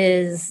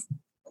is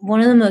one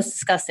of the most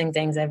disgusting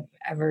things I've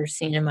ever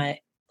seen in my,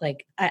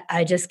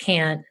 I just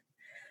can't,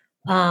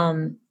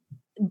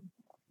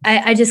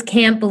 I just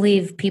can't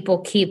believe people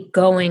keep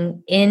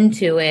going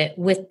into it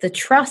with the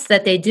trust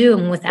that they do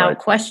and without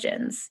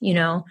questions.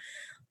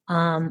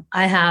 I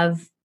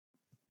have,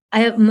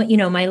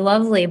 my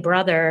lovely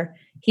brother,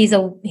 he's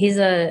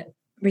a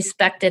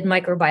respected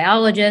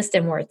microbiologist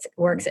and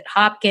works at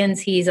Hopkins.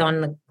 He's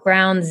on the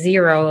ground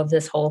zero of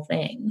this whole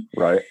thing.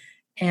 Right.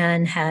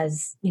 And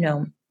has,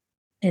 in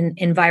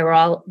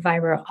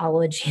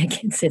virology, I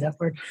can't say that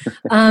word.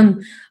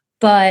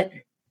 But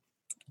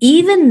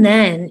even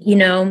then,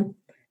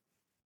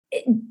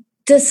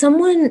 does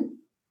someone,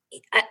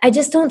 I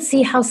just don't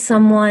see how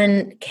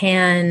someone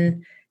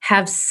can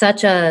have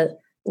such a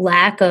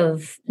lack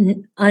of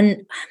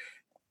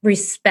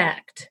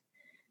respect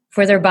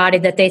for their body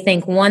that they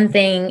think one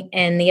thing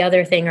and the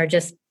other thing are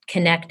just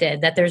connected,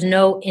 that there's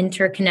no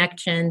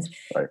interconnections,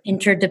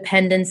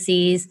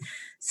 interdependencies.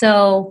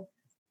 So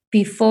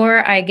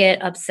before I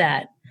get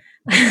upset,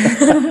 before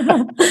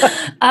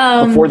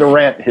the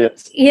rant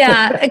hits.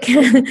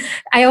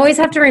 I always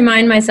have to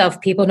remind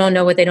myself, people don't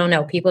know what they don't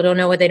know. People don't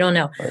know what they don't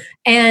know. Right.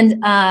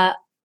 And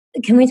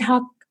can we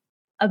talk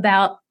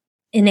about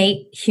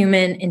innate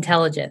human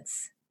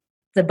intelligence,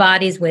 the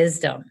body's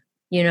wisdom,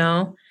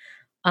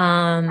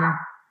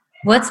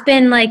 what's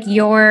been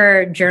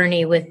your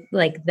journey with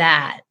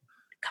that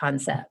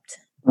concept?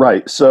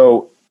 Right.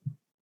 So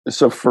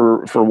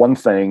for one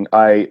thing,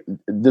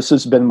 this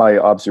has been my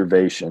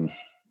observation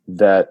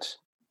that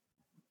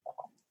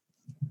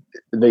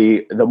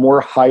the more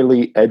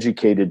highly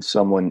educated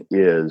someone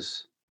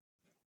is,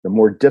 the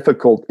more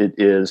difficult it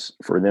is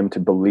for them to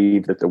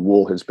believe that the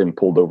wool has been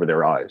pulled over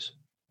their eyes.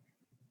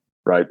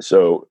 Right.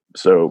 So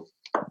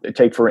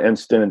take, for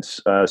instance,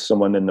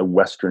 someone in the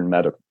Western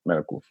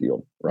medical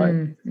field, right?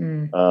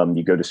 Mm-hmm.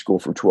 You go to school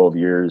for 12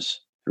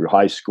 years through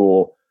high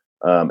school,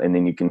 and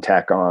then you can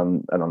tack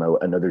on,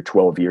 another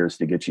 12 years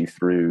to get you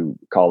through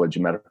college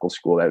and medical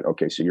school.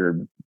 So you're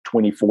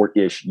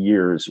 24-ish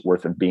years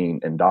worth of being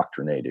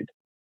indoctrinated,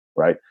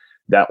 right?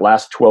 That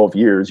last 12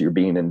 years, you're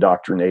being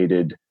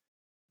indoctrinated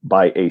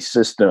by a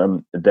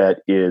system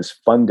that is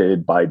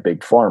funded by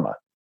Big Pharma.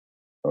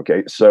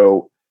 Okay,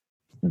 so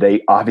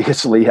they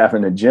obviously have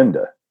an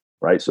agenda,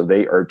 right? So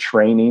they are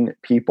training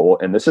people,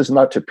 and this is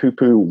not to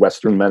poo-poo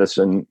Western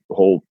medicine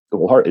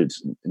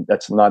wholeheartedly.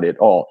 That's not at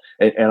all.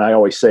 And I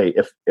always say,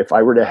 if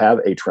I were to have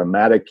a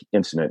traumatic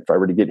incident, if I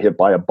were to get hit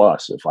by a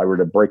bus, if I were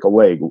to break a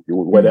leg,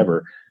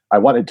 whatever, I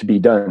want it to be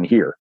done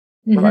here,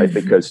 right?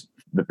 Because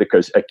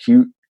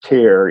acute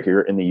care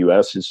here in the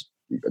U.S. is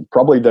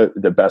probably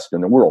the best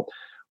in the world.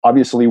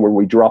 Obviously, where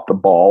we drop the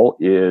ball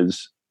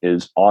is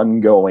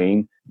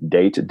ongoing,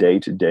 day to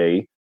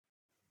day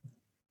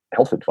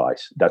health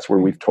advice. That's where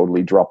we've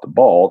totally dropped the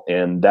ball,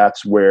 and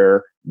that's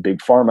where Big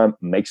Pharma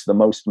makes the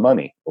most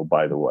money. Oh,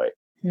 by the way,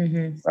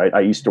 right? I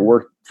used to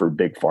work for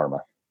Big Pharma.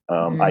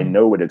 I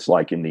know what it's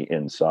like in the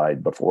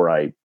inside before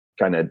I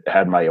kind of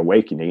had my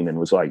awakening and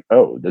was like,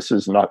 oh, this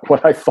is not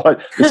what I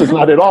thought. This is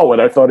not at all what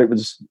I thought it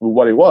was,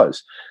 what it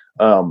was.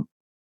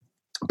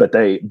 But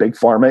Big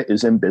Pharma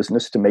is in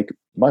business to make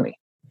money.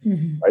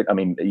 right? I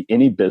mean,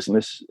 any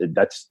business,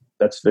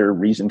 that's their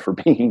reason for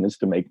being, is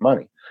to make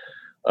money.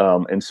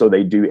 And so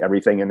they do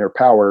everything in their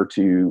power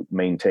to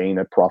maintain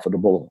a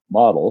profitable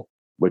model,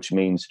 which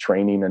means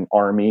training an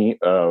army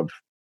of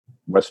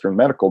Western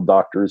medical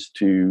doctors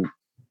to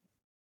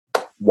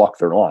walk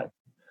their line.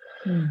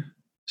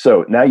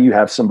 So now you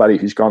have somebody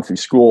who's gone through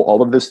school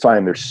all of this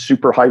time. They're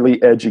super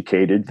highly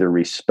educated. They're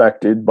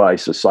respected by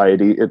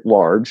society at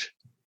large.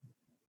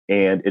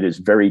 And it is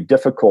very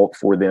difficult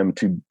for them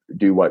to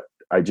do what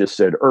I just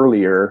said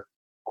earlier,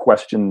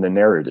 question the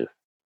narrative.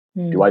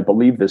 Do I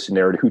believe this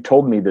narrative? Who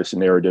told me this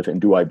narrative, and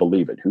do I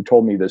believe it? Who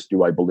told me this?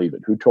 Do I believe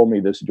it? Who told me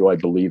this? Do I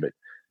believe it?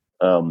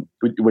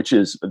 Which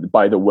is,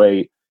 by the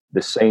way,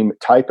 the same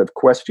type of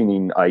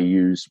questioning I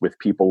use with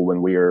people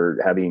when we are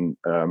having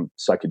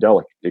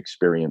psychedelic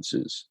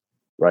experiences,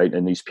 right?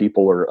 And these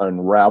people are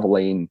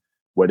unraveling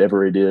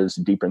whatever it is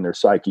deep in their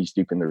psyches,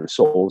 deep in their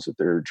souls that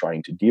they're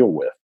trying to deal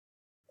with.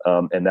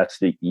 And that's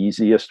the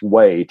easiest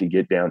way to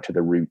get down to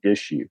the root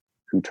issue.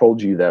 Who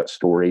told you that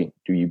story?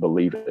 Do you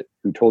believe it?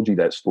 Who told you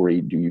that story?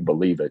 Do you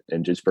believe it?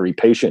 And just very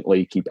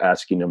patiently keep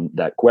asking them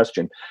that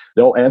question.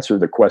 They'll answer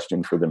the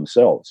question for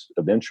themselves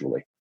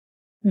eventually.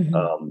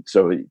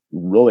 So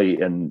really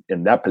in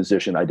that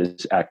position, I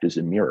just act as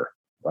a mirror,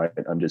 right?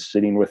 I'm just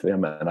sitting with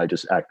them, and I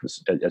just act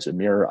as a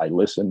mirror. I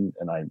listen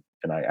and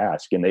I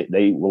ask, and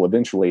they will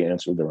eventually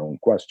answer their own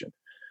question.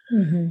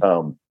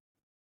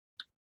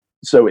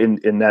 So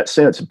in that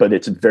sense, but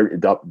it's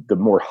the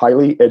more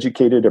highly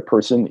educated a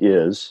person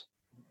is,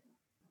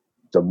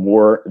 the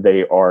more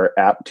they are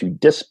apt to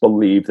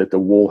disbelieve that the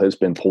wool has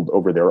been pulled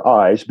over their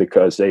eyes,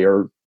 because they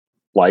are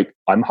like,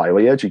 I'm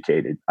highly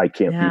educated. I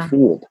can't be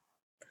fooled.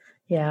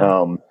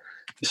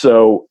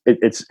 So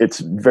it's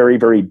very,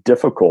 very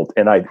difficult.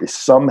 And I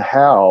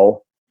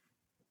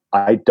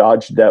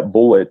dodged that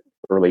bullet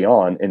early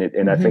on.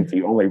 And I think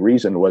the only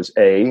reason was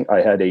I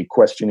had a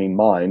questioning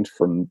mind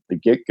from the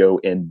get-go,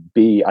 and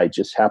B, I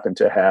just happened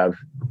to have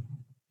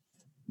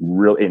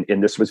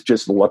and this was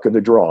just luck of the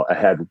draw. I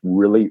had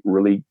really,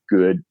 really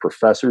good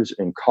professors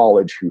in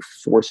college who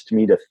forced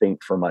me to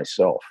think for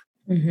myself.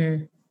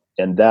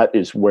 And that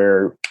is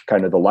where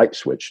kind of the light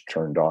switch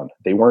turned on.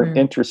 They weren't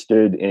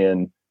interested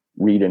in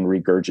read and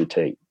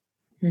regurgitate.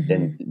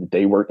 And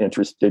they were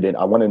interested in,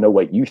 I want to know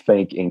what you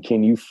think, and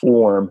can you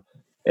form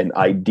an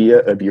idea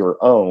of your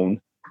own?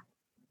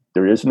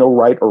 There is no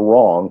right or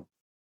wrong,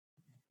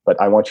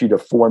 but I want you to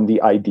form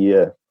the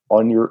idea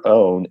on your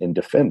own and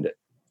defend it.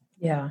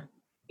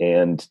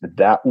 And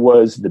that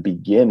was the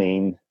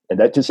beginning. And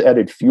that just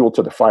added fuel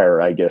to the fire,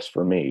 I guess,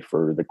 for me,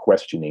 for the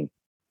questioning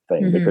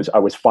thing, because I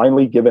was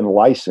finally given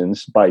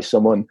license by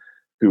someone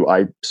who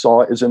I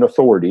saw as an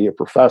authority, a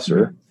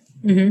professor,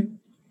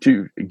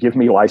 to give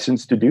me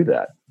license to do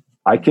that.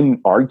 I can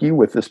argue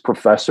with this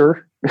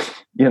professor,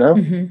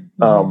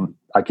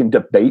 I can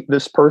debate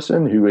this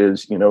person who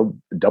is,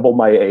 double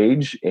my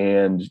age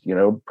and,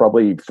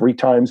 probably 3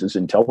 times as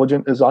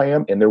intelligent as I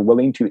am, and they're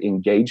willing to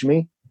engage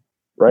me,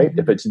 right?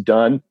 If it's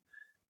done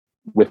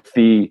with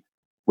the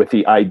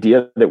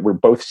idea that we're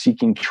both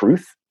seeking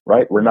truth,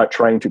 right? We're not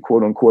trying to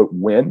quote unquote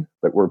win,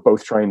 but we're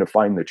both trying to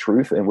find the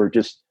truth, and we're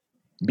just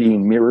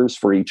being mirrors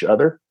for each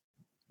other.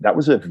 That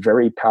was a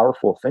very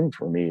powerful thing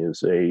for me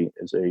as a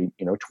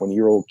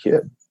 20-year-old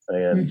kid.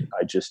 And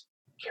I just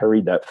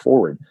carried that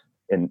forward.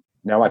 And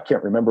now I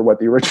can't remember what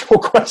the original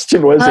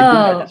question was. I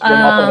just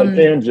went off on a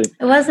tangent.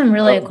 It wasn't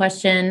really a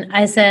question.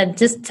 I said,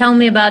 just tell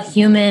me about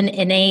human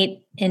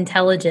innate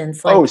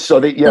intelligence,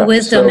 the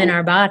wisdom in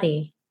our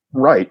body.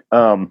 Right.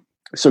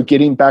 So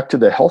getting back to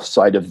the health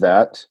side of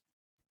that,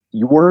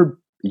 your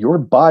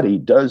body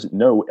does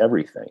know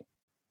everything.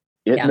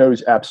 It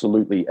knows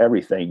absolutely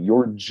everything.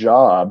 Your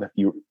job,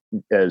 you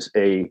as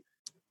a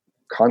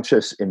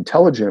conscious,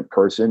 intelligent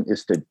person,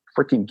 is to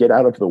freaking get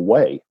out of the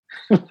way.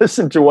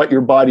 Listen to what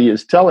your body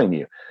is telling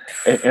you.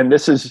 And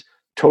this is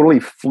totally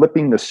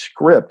flipping the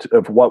script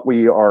of what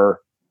we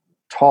are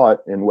taught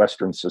in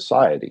Western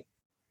society,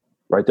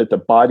 right? That the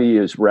body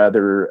is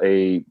rather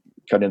a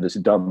kind of this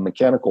dumb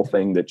mechanical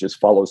thing that just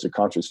follows the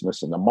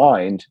consciousness in the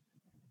mind.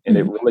 And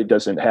it really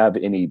doesn't have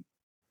any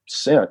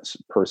sense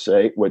per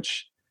se,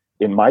 which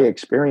in my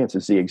experience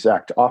is the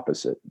exact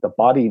opposite. The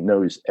body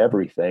knows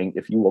everything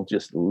if you will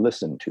just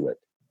listen to it.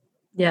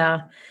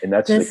 Yeah. And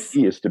that's the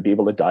key, is to be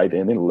able to dive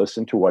in and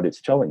listen to what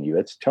it's telling you.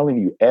 It's telling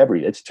you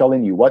it's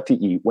telling you what to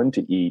eat, when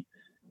to eat,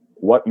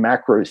 what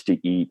macros to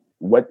eat,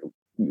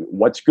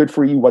 what's good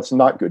for you, what's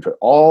not good for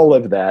all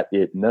of that.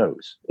 It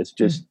knows. It's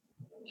just,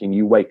 can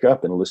you wake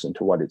up and listen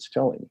to what it's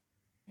telling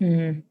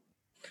you?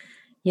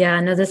 Yeah,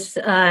 no, this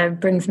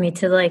brings me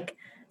to like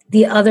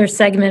the other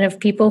segment of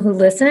people who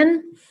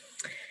listen,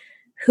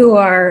 who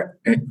are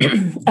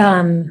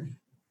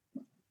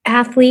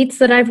athletes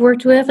that I've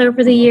worked with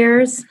over the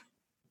years.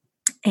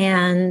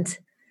 And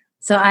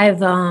so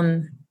I've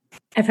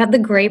had the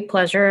great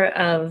pleasure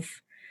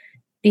of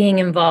being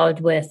involved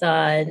with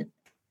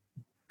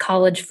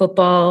college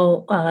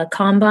football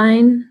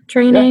combine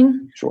training.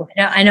 Yeah, sure.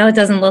 I know it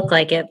doesn't look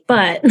like it,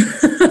 but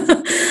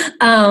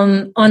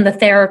on the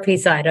therapy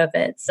side of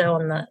it. So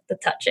on the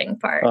touching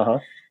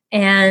part.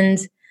 And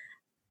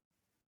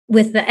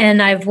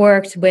and I've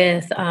worked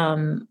with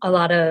a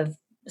lot of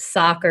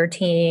soccer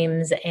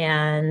teams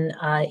and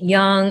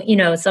young,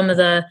 some of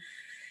the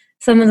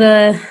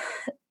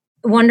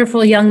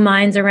wonderful young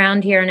minds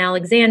around here in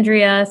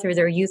Alexandria through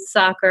their youth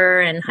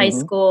soccer and high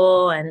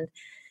school.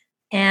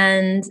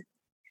 And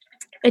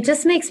it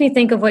just makes me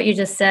think of what you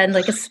just said,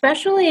 like,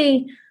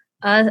 especially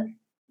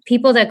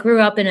people that grew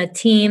up in a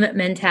team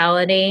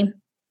mentality.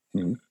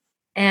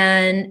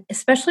 And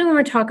especially when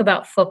we're talking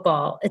about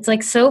football, it's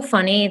like so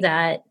funny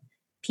that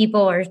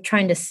people are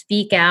trying to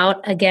speak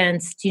out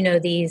against,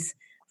 these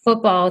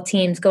football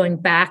teams going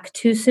back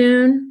too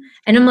soon.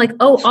 And I'm like,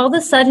 oh, all of a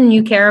sudden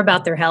you care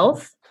about their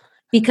health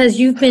because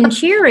you've been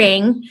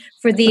cheering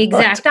for the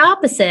exact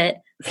opposite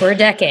for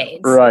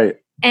decades. Right.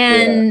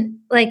 And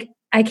like,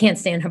 I can't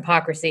stand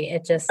hypocrisy.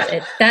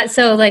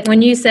 So like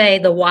when you say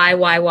the why,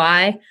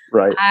 right.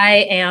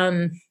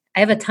 I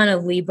have a ton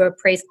of Libra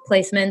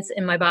placements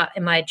in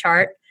my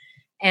chart.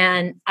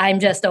 And I'm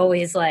just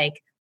always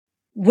like,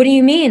 what do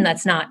you mean?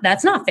 That's not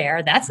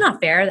fair. That's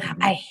not fair.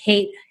 I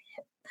hate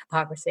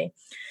hypocrisy.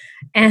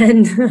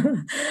 And,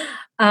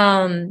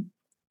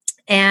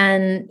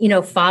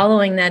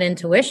 following that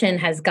intuition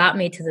has got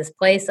me to this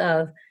place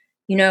of,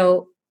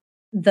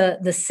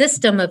 the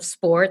system of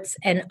sports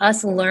and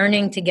us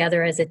learning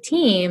together as a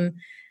team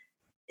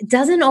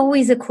doesn't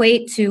always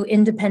equate to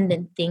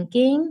independent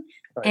thinking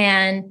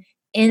and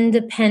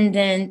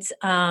independent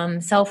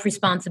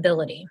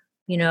self-responsibility.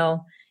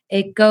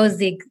 It goes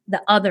the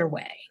other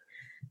way.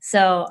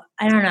 So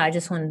I don't know. I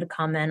just wanted to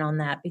comment on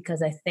that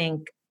because I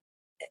think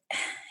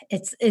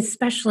it's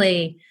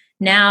especially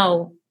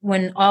now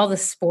when all the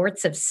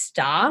sports have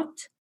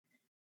stopped,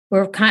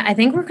 I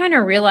think we're kind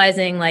of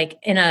realizing, like,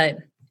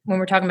 when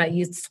we're talking about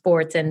youth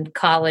sports and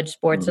college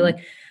sports, they're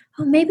like,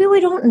 oh, maybe we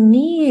don't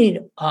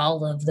need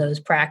all of those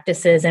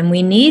practices and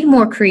we need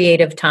more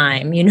creative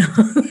time,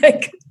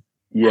 like.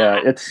 Yeah,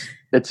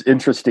 it's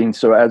interesting.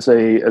 So as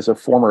a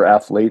former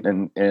athlete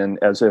and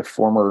as a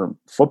former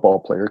football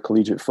player,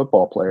 collegiate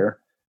football player,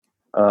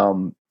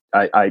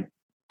 I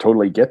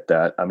totally get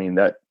that. I mean,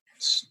 that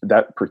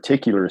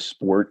particular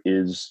sport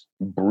is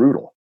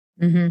brutal.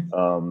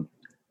 And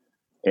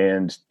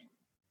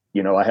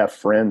I have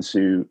friends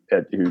who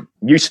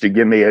used to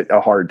give me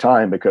a hard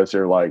time because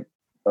they're like,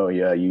 oh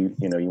yeah, you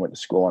went to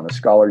school on a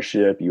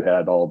scholarship, you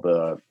had all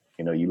the,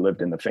 you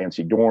lived in the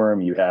fancy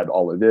dorm, you had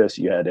all of this,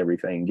 you had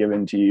everything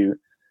given to you.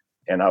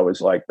 And I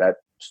was like, that's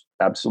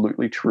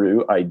absolutely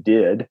true. I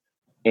did.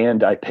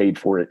 And I paid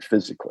for it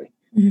physically.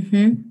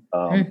 And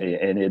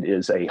it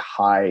is a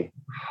high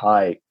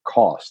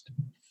cost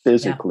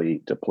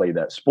physically to play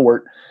that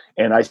sport.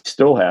 And I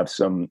still have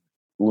some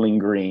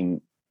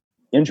lingering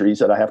injuries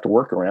that I have to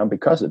work around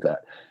because of that.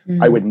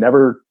 I would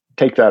never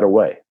take that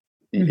away.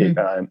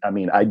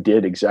 I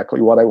did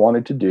exactly what I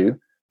wanted to do.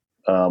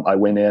 I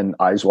went in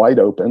eyes wide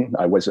open.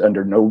 I was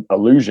under no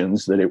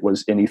illusions that it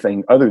was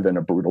anything other than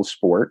a brutal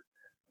sport.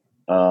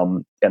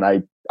 And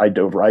I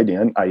dove right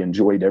in. I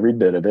enjoyed every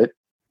bit of it.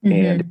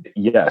 And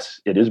yes,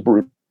 it is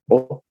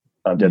brutal.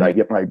 Did I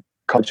get my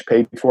college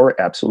paid for?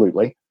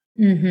 Absolutely.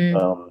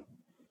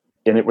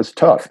 And it was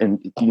tough. And,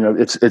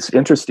 it's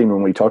interesting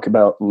when we talk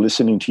about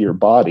listening to your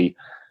body.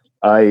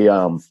 I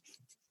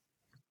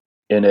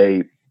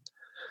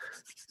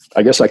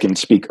guess I can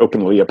speak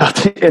openly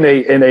about it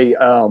in a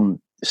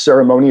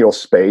ceremonial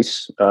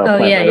space,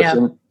 plant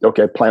medicine. Yeah.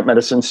 Okay. Plant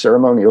medicine,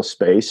 ceremonial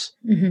space.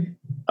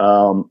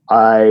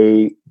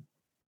 I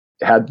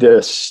had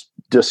this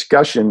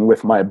discussion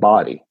with my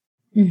body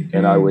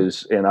and I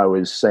was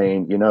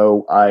saying,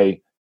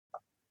 I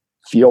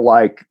feel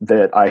like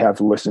that I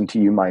have listened to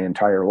you my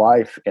entire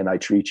life and I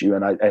treat you.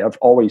 And I have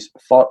always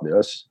thought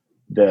this,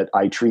 that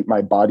I treat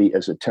my body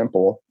as a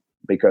temple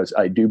because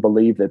I do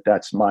believe that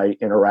that's my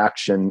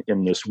interaction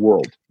in this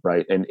world.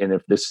 Right. And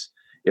if this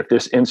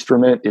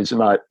instrument is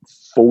not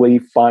fully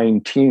fine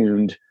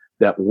tuned,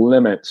 that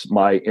limits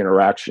my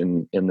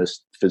interaction in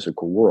this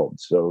physical world.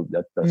 So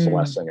that's the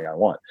last thing I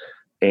want.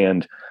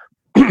 And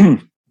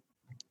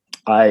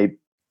I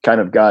kind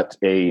of got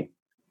a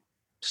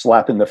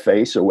slap in the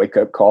face, a wake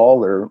up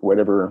call, or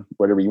whatever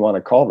you want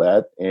to call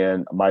that.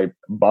 And my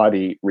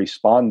body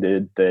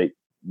responded that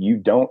you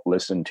don't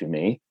listen to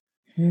me.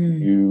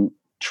 You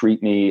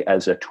treat me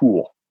as a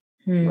tool,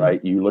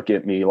 right? You look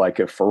at me like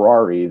a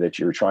Ferrari that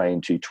you're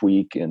trying to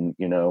tweak and,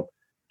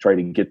 try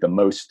to get the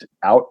most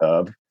out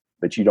of,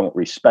 but you don't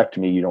respect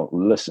me. You don't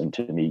listen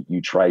to me.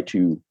 You try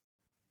to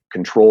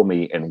control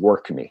me and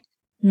work me.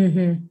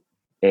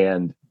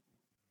 And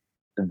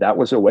that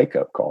was a wake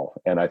up call.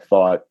 And I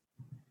thought,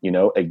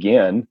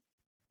 again,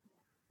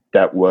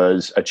 that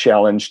was a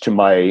challenge to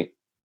my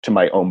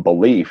own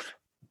belief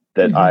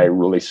that I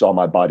really saw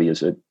my body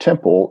as a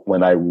temple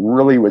when I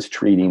really was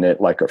treating it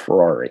like a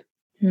Ferrari,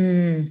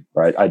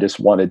 right? I just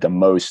wanted the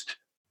most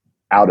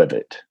out of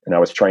it. And I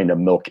was trying to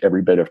milk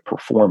every bit of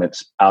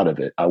performance out of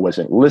it. I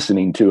wasn't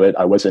listening to it.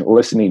 I wasn't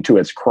listening to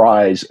its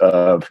cries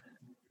of,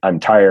 I'm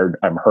tired,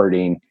 I'm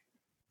hurting,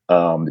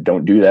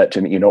 Don't do that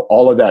to me.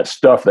 All of that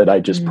stuff that I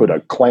just put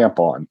a clamp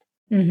on.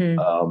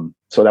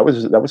 So that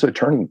was a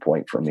turning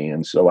point for me.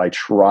 And so I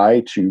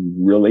try to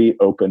really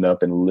open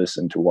up and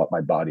listen to what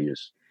my body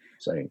is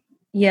saying.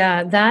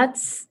 Yeah,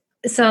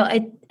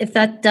 if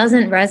that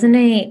doesn't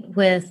resonate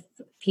with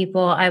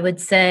people, I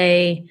would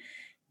say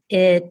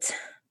it,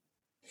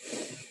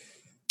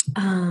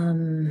 I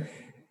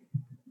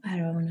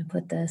don't want to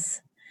put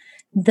this,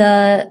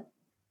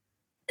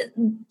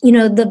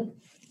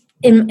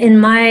 in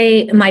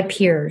my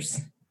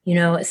peers,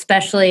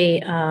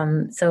 especially,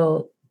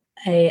 so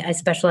I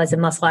specialize in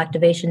muscle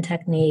activation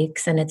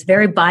techniques, and it's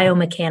very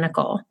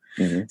biomechanical.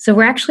 So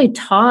we're actually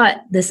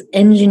taught this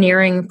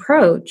engineering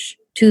approach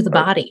to the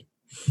body.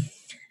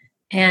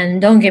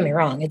 And don't get me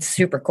wrong, it's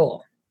super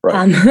cool.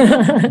 Right.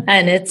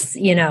 And it's,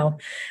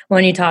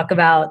 when you talk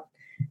about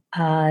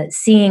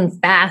seeing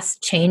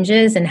fast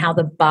changes and how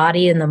the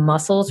body and the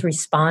muscles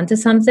respond to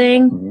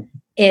something,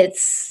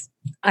 it's,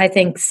 I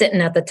think,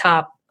 sitting at the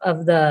top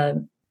of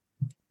the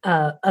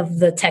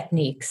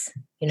techniques,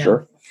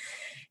 Sure.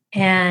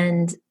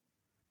 And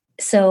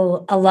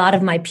so a lot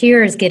of my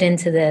peers get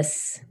into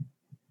this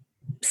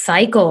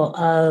cycle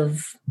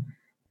of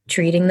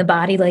treating the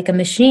body like a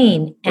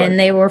machine, and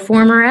they were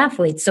former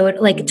athletes. So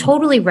it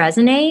totally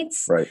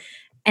resonates. Right.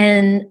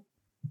 And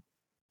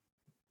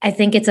I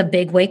think it's a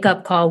big wake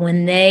up call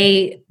when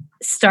they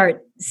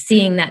start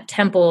seeing that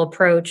temple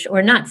approach,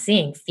 or not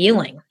seeing,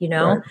 feeling,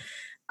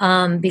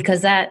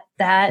 because that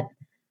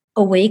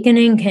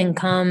awakening can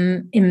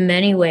come in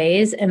many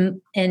ways.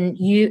 And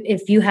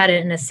if you had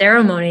it in a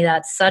ceremony,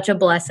 that's such a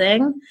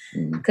blessing,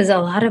 because a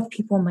lot of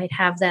people might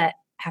have that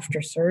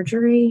after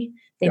surgery.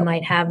 They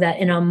might have that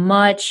in a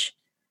much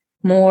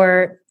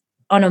more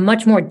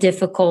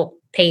difficult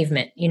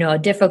pavement, a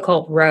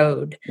difficult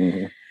road.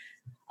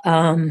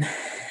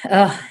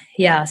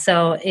 Yeah.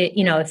 So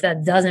if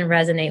that doesn't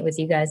resonate with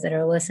you guys that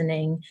are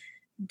listening,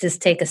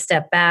 just take a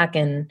step back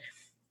and,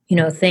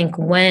 think,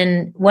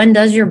 when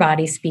does your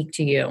body speak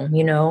to you?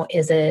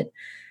 Is it,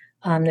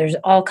 there's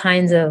all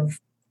kinds of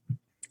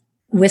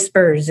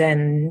whispers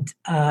and,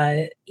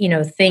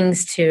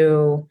 things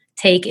to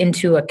take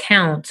into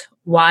account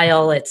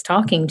while it's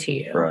talking to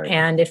you. Right.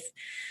 And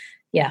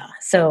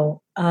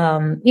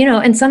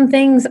and some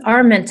things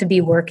are meant to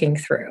be working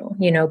through,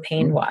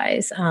 pain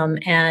wise.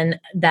 And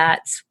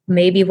that's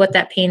maybe what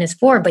that pain is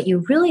for, but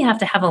you really have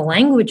to have a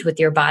language with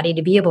your body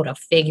to be able to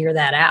figure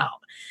that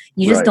out.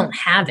 You just don't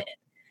have it.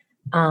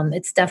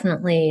 It's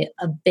definitely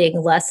a big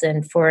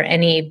lesson for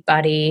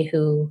anybody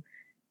who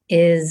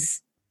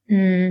is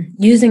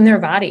using their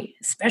body,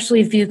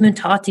 especially if you've been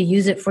taught to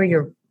use it for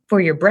your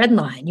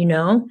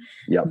breadline,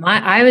 Yep.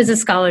 I was a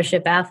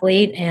scholarship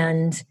athlete,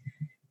 and,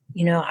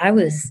 I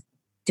was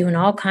doing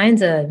all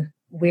kinds of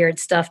weird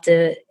stuff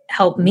to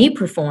help me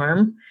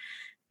perform.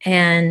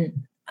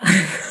 And,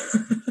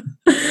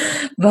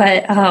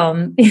 but,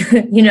 and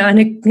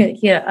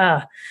it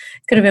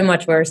could have been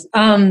much worse.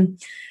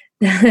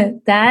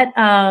 I've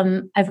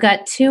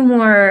got two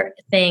more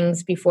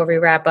things before we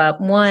wrap up.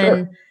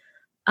 One,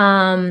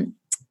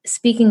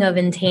 speaking of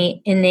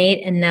innate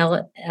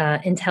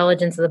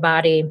intelligence of the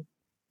body,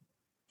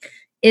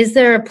 is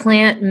there a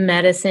plant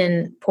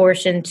medicine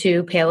portion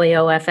to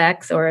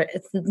PaleoFX, or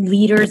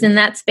leaders in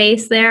that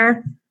space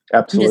there?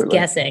 Absolutely. I'm just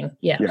guessing.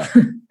 Yeah.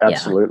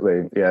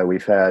 Absolutely. Yeah.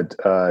 We've had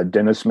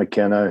Dennis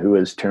McKenna, who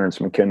is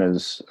Terrence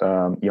McKenna's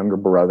younger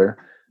brother,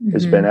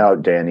 has been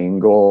out. Dan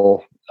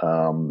Engel,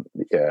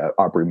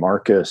 Aubrey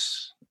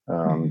Marcus,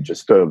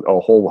 just a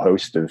whole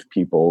host of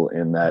people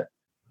in that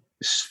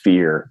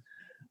sphere.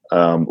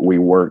 We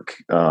work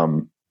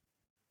hand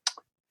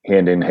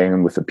in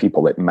hand with the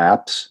people at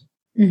MAPS.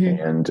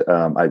 And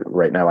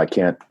right now I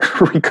can't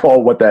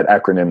recall what that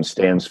acronym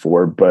stands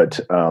for, but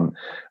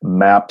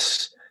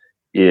MAPS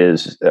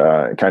is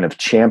kind of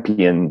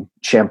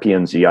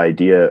champions the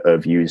idea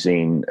of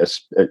using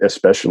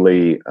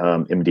especially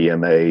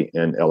MDMA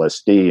and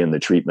LSD in the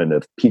treatment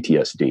of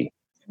PTSD,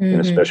 and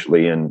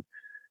especially in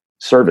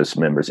service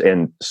members,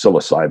 and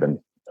psilocybin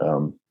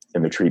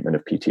in the treatment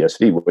of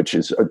PTSD, which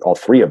is all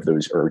three of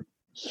those are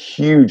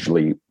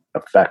hugely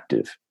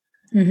effective.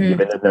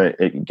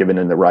 Given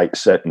in the right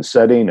set and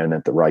setting, and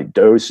at the right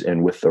dose,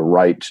 and with the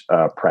right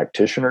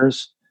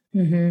practitioners,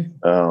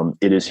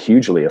 it is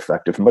hugely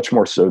effective, much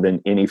more so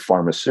than any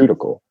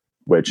pharmaceutical,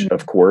 which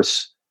of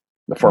course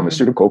the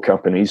pharmaceutical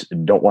companies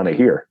don't want to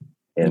hear.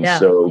 And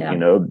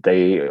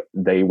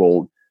they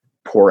will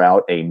pour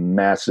out a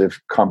massive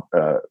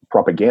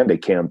propaganda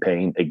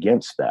campaign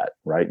against that,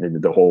 right?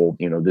 And the whole,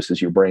 this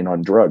is your brain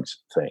on drugs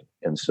thing.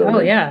 And so,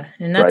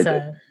 and that's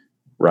a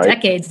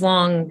decades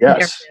long.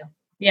 Yes.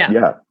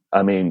 Yeah.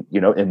 I mean,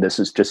 and this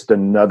is just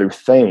another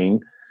thing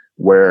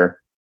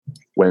where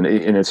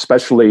and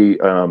especially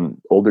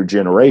older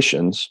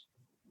generations,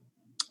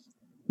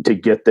 to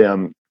get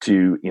them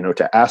to,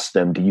 to ask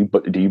them,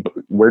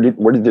 where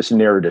did this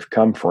narrative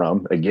come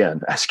from? Again,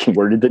 asking,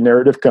 where did the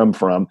narrative come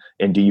from?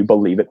 And do you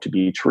believe it to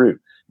be true?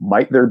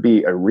 Might there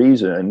be a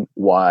reason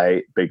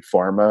why Big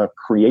Pharma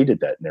created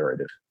that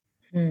narrative?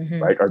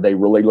 Right? Are they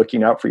really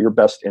looking out for your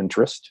best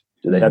interest?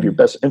 Do they have your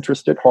best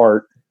interest at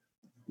heart,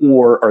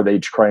 or are they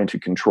trying to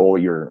control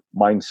your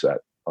mindset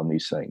on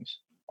these things,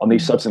 on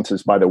these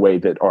substances, by the way,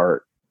 that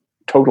are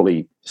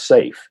totally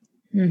safe,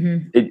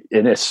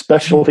 and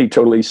especially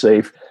totally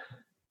safe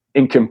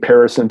in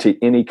comparison to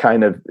any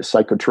kind of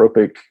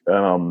psychotropic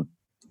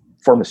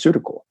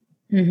pharmaceutical.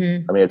 I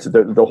mean, it's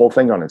the whole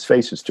thing on its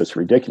face is just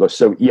ridiculous.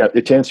 So yeah,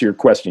 to answer your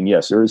question,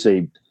 yes, there is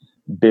a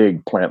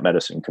big plant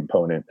medicine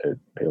component at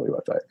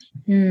PaleoFX.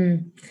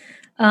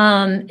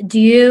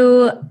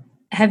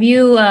 Have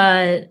you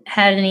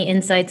had any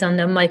insights on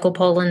the Michael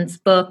Pollan's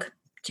book,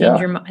 Change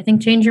Your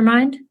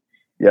Mind?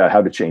 Yeah,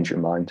 How to Change Your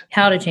Mind.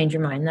 How to Change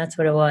Your Mind. That's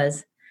what it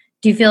was.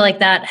 Do you feel like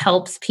that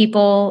helps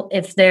people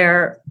if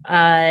they're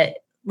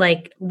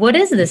like, what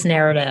is this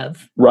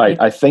narrative? Right.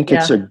 I think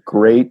it's a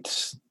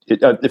great,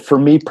 for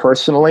me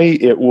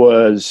personally, it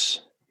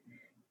was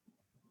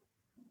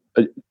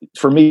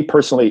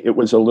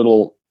a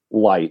little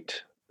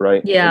light,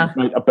 right? Yeah.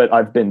 But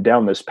I've been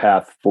down this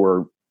path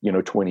for,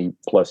 20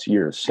 plus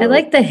years. So, I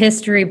like the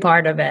history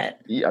part of it.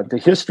 Yeah. The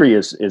history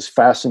is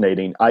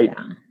fascinating.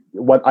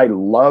 What I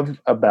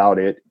love about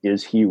it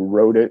is he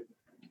wrote it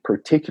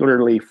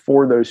particularly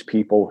for those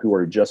people who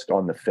are just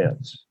on the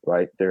fence,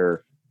 right?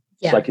 They're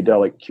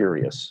psychedelic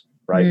curious,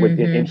 right?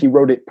 And he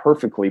wrote it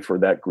perfectly for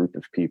that group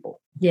of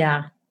people.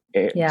 Yeah.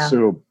 And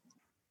so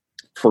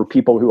for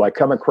people who I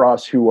come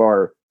across who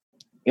are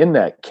in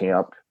that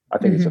camp, I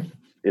think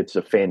it's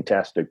a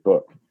fantastic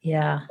book.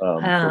 Yeah.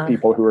 For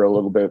people who are a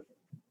little bit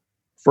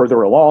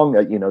further along,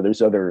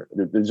 there's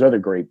other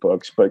great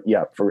books, but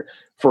yeah,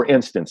 for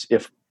instance,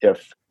 if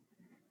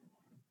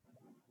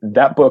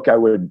that book I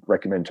would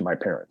recommend to my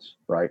parents,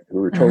 right?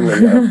 Who are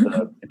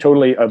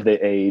totally of the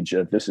age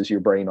of this is your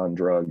brain on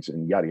drugs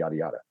and yada, yada,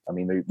 yada. I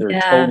mean, they're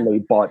totally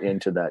bought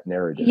into that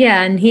narrative.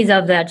 Yeah. And he's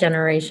of that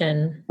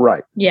generation.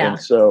 Right. Yeah.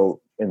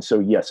 And so,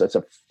 yes, that's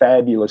a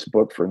fabulous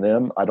book for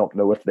them. I don't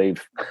know if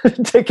they've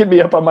taken me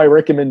up on my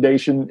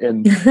recommendation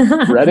and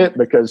read it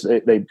because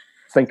they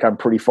think I'm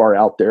pretty far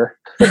out there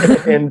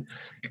and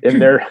in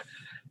their,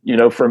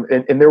 from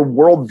in their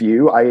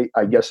worldview,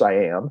 I guess I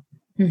am.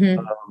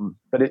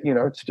 But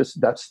it's just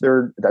that's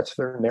their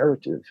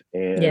narrative,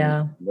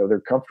 and they're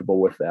comfortable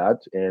with that,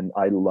 and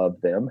I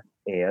love them,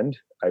 and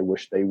I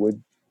wish they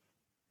would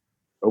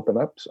open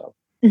up some.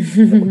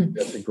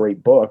 That's a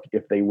great book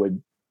if they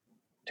would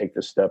take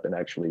the step and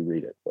actually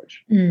read it,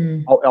 which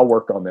I'll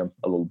work on them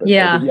a little bit.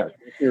 Yeah. But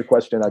to your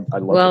question, I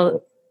love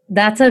it.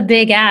 That's a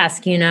big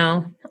ask,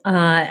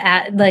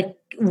 at like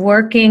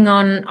working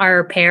on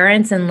our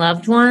parents and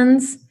loved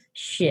ones.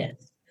 Shit.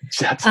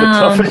 That's the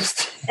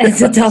toughest.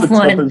 It's a tough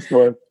one.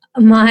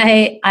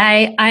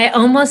 I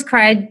almost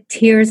cried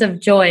tears of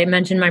joy.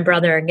 Mentioned my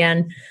brother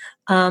again.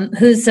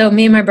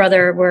 Me and my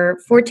brother were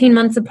 14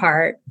 months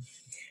apart,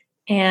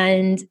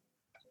 and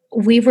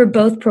we were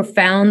both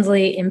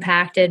profoundly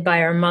impacted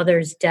by our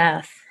mother's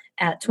death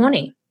at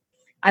 20.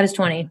 I was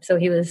 20, so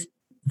he was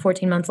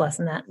 14 months less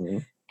than that.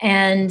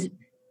 And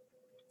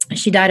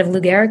she died of Lou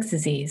Gehrig's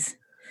disease,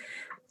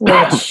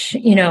 which,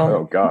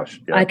 oh gosh,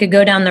 I could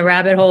go down the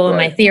rabbit hole in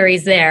my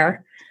theories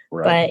there.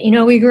 Right.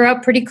 But, we grew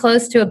up pretty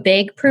close to a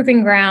big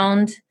proving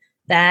ground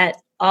that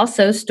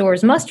also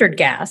stores mustard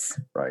gas.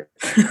 Right.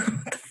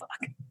 What the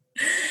fuck?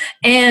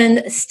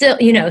 And still,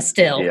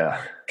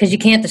 yeah, because you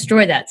can't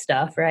destroy that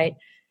stuff, right?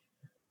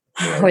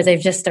 Or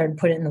they've just started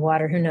putting it in the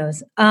water. Who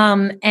knows?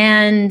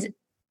 And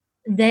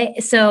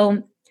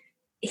so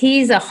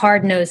he's a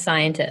hard-nosed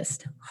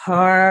scientist,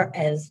 hard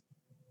as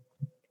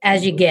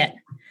you get.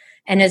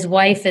 And his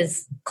wife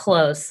is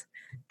close.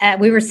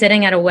 We were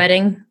sitting at a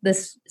wedding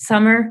this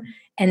summer,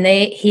 and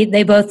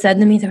they both said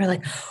to me, they were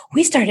like,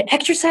 we started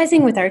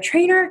exercising with our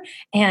trainer,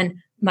 and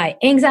my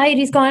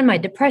anxiety's gone, my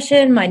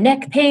depression, my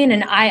neck pain.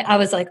 And I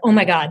was like, oh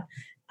my God.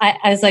 I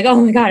was like,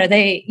 oh my God, are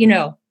they,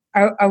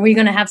 are we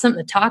going to have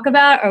something to talk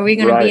about? Are we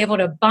going to be able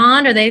to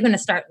bond? Are they going to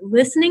start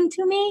listening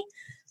to me?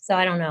 So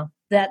I don't know.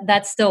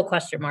 That's still a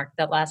question mark,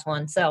 that last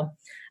one. So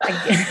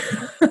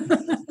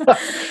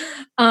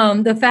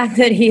the fact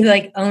that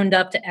he owned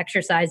up to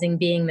exercising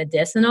being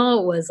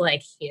medicinal was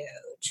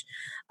huge.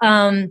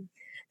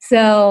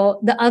 So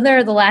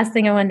the last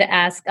thing I wanted to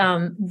ask,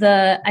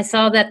 I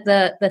saw that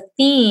the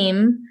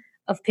theme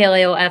of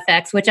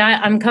PaleoFX, which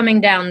I'm coming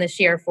down this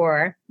year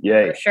for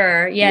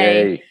sure.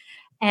 Yay.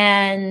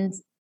 And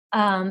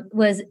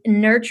was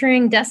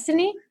Nurturing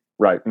Destiny.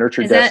 Right.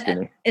 Nurture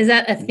Destiny. Is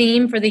that a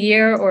theme for the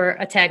year or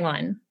a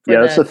tagline?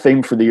 That's a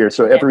theme for the year.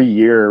 So every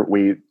year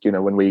we,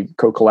 when we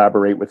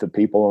co-collaborate with the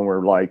people and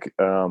we're like,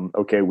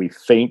 okay, we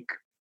think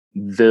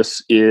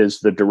this is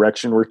the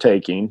direction we're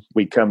taking,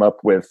 we come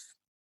up with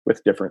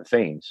different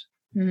themes.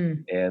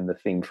 And the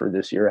theme for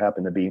this year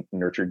happened to be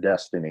Nurture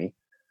Destiny.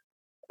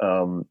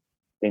 And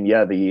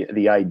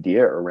the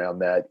idea around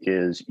that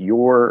is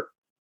your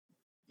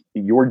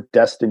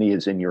destiny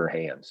is in your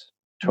hands.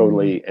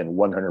 Totally and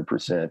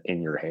 100% in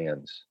your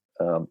hands.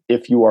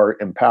 If you are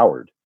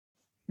empowered,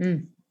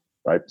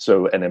 right?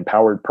 So an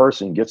empowered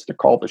person gets to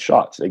call the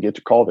shots. They get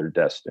to call their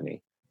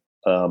destiny.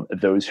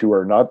 those who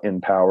are not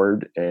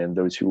empowered and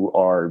those who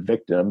are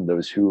victim,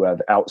 those who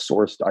have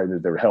outsourced either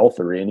their health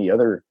or any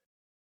other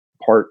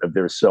part of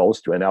their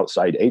selves to an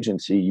outside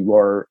agency,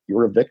 you're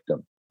a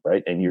victim,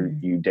 right? And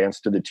you dance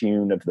to the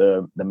tune of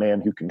the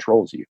man who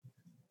controls you.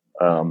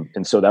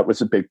 And so that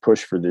was a big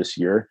push for this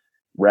year,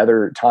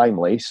 rather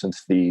timely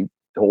since the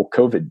whole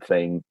COVID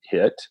thing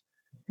hit,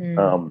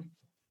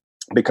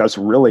 because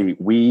really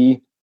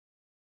we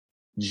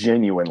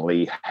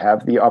genuinely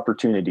have the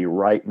opportunity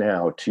right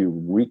now to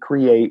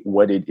recreate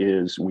what it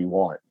is we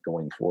want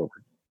going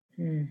forward.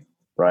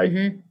 Right?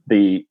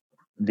 Mm-hmm.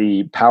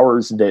 The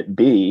powers that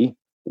be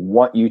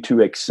want you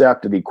to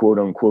accept the quote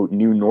unquote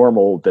new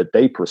normal that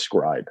they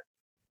prescribe.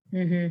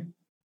 Mm-hmm.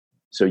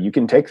 So you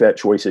can take that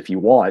choice if you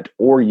want,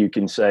 or you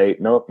can say,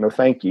 no,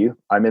 thank you.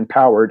 I'm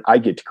empowered. I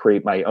get to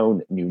create my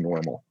own new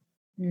normal.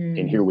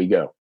 And here we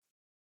go.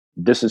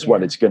 This is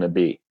what it's going to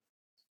be.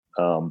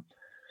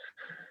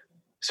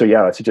 So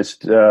yeah, it's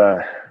just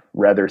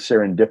rather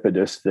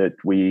serendipitous that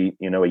we,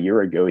 a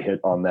year ago hit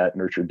on that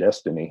nurture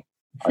destiny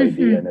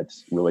idea, and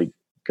it's really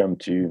come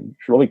to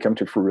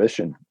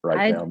fruition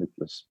now.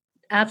 Because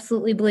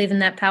absolutely believe in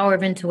that power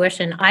of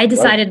intuition. I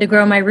decided to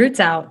grow my roots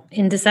out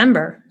in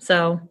December,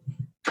 so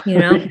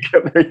there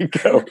you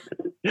go.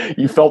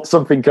 You felt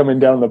something coming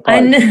down the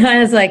pipe. I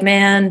was like,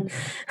 man,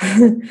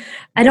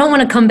 I don't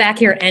want to come back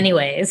here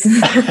anyways.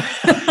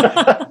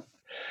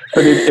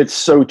 But it's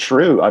so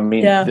true. I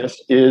mean,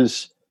 this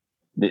is.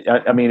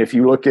 I mean, if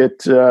you look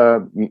at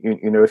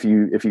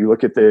if you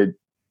look at the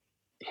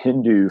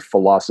Hindu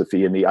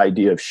philosophy and the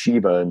idea of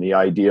Shiva and the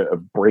idea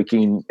of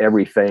breaking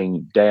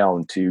everything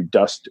down to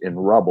dust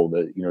and rubble,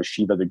 that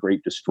Shiva, the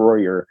great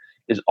destroyer,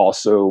 is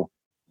also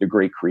the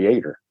great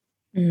creator,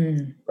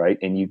 right?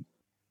 And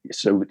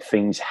so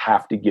things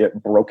have to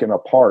get broken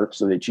apart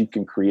so that you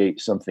can create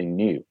something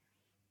new,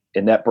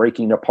 and that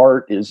breaking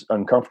apart is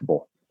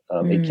uncomfortable.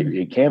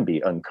 It can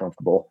be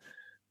uncomfortable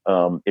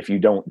if you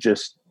don't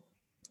just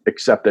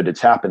accept that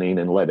it's happening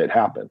and let it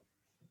happen.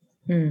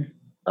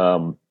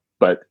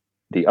 But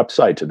the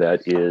upside to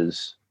that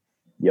is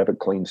you have a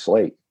clean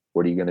slate.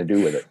 What are you going to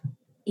do with it?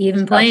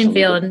 Even playing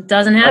field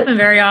doesn't happen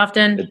very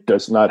often. It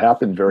does not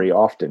happen very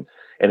often.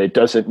 And it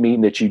doesn't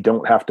mean that you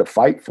don't have to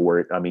fight for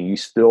it. I mean, you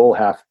still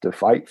have to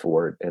fight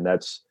for it. And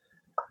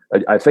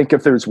I think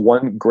if there's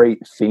one great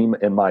theme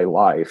in my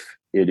life,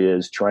 it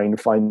is trying to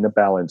find the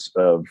balance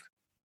of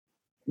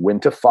when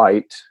to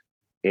fight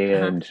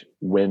and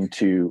when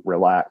to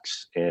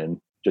relax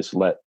and just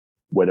let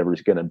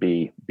whatever's going to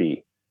be.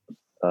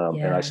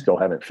 And I still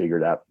haven't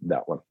figured out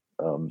that one.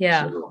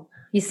 So,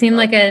 you seem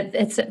like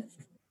it's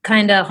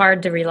kind of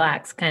hard to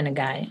relax kind of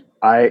guy.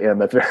 I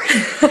am a very,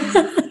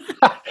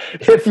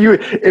 if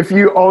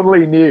you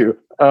only knew.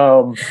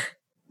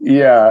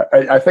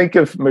 I think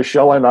if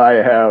Michelle and I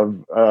have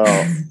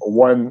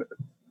one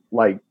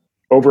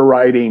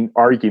overriding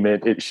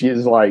argument, she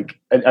is like,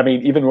 I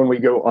mean, even when we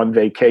go on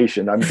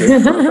vacation, I'm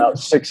good for about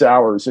 6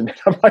 hours and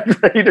I'm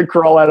ready to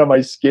crawl out of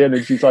my skin.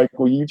 And she's like,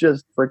 will you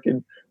just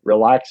freaking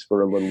relax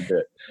for a little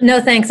bit?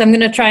 No, thanks. I'm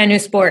going to try a new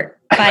sport.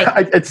 Bye.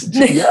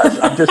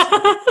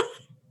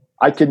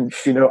 I can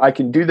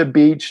do the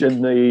beach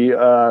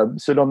and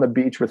sit on the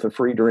beach with the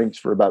free drinks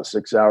for about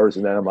 6 hours.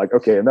 And then I'm like,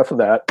 okay, enough of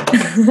that.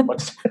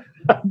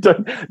 I'm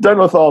done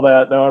with all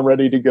that. Now I'm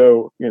ready to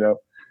go,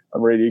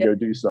 I'm ready to go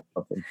do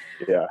something.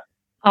 Yeah.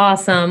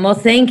 Awesome. Well,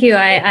 thank you.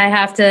 I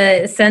have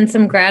to send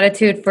some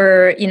gratitude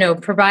for,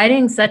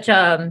 providing such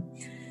a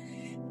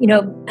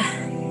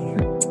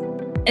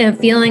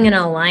feeling an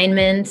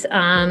alignment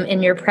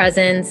in your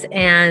presence,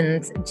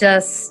 and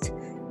just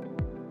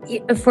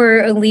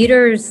for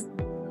leaders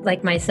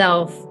like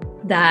myself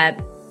that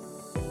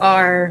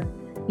are,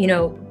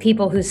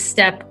 people who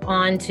step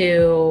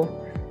onto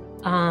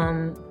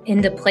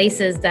into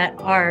places that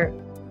are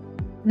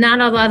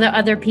not a lot of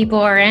other people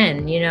are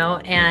in,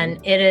 and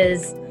it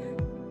is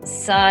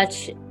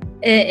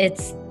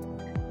it's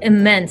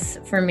immense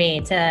for me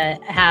to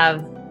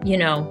have,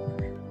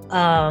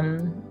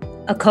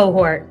 a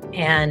cohort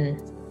and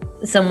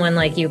someone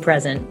like you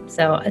present.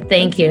 So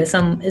thank you.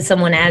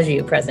 Someone as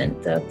you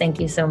present. So thank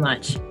you so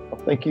much.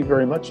 Well, thank you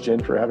very much, Jen,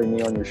 for having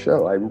me on your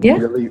show. I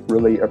really,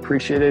 really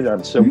appreciate it.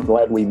 I'm so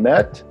glad we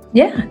met.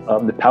 Yeah.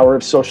 The power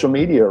of social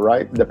media,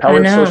 right? The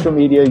power of social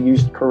media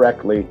used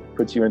correctly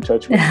puts you in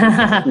touch with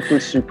super,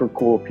 super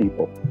cool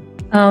people.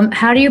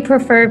 How do you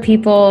prefer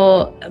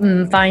people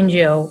find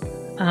you?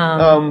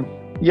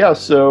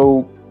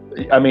 So,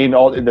 I mean,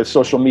 all the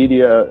social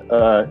media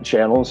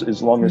channels,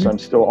 as long as I'm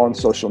still on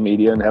social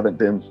media and haven't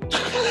been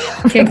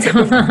kicked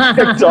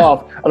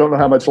off. I don't know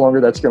how much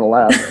longer that's going to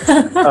last.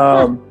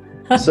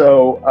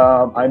 So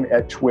I'm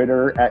at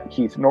Twitter at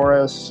Keith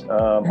Norris,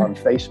 on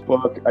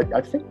Facebook.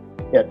 I think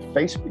at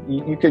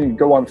Facebook, you can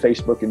go on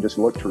Facebook and just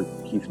look for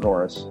Keith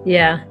Norris.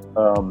 Yeah.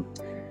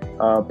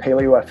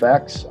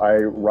 PaleoFX, I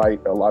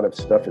write a lot of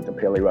stuff at the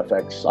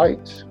PaleoFX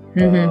site,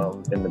 in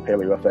the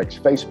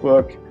PaleoFX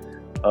Facebook.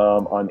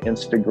 On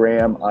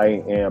Instagram,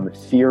 I am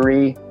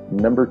Theory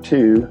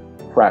 2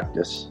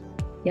 Practice.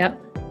 Yep.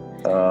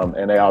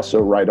 And I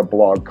also write a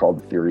blog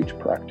called Theory to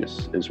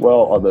Practice as well,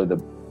 although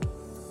the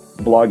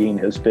blogging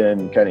has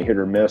been kind of hit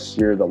or miss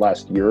here the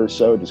last year or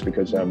so, just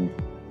because I'm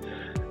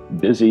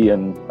busy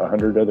in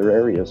 100 other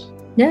areas.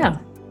 Yeah.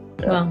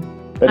 Well,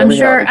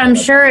 I'm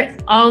sure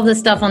all the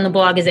stuff on the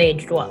blog is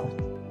aged well.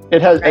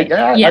 It has. Right?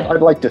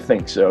 I'd like to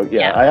think so.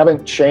 Yeah. I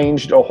haven't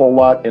changed a whole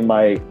lot in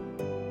my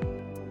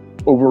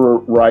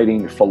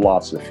overriding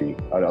philosophy.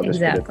 I'll just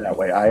put it that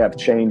way. I have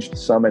changed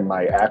some in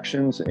my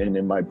actions and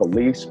in my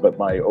beliefs, but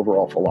my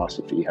overall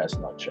philosophy has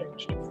not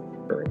changed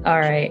very much.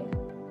 All right.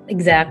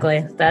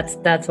 Exactly.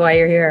 That's why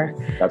you're here.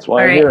 That's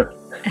why I'm here.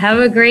 Have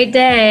a great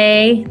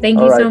day.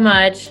 Thank you so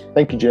much.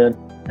 Thank you, Jen.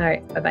 All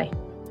right. Bye-bye.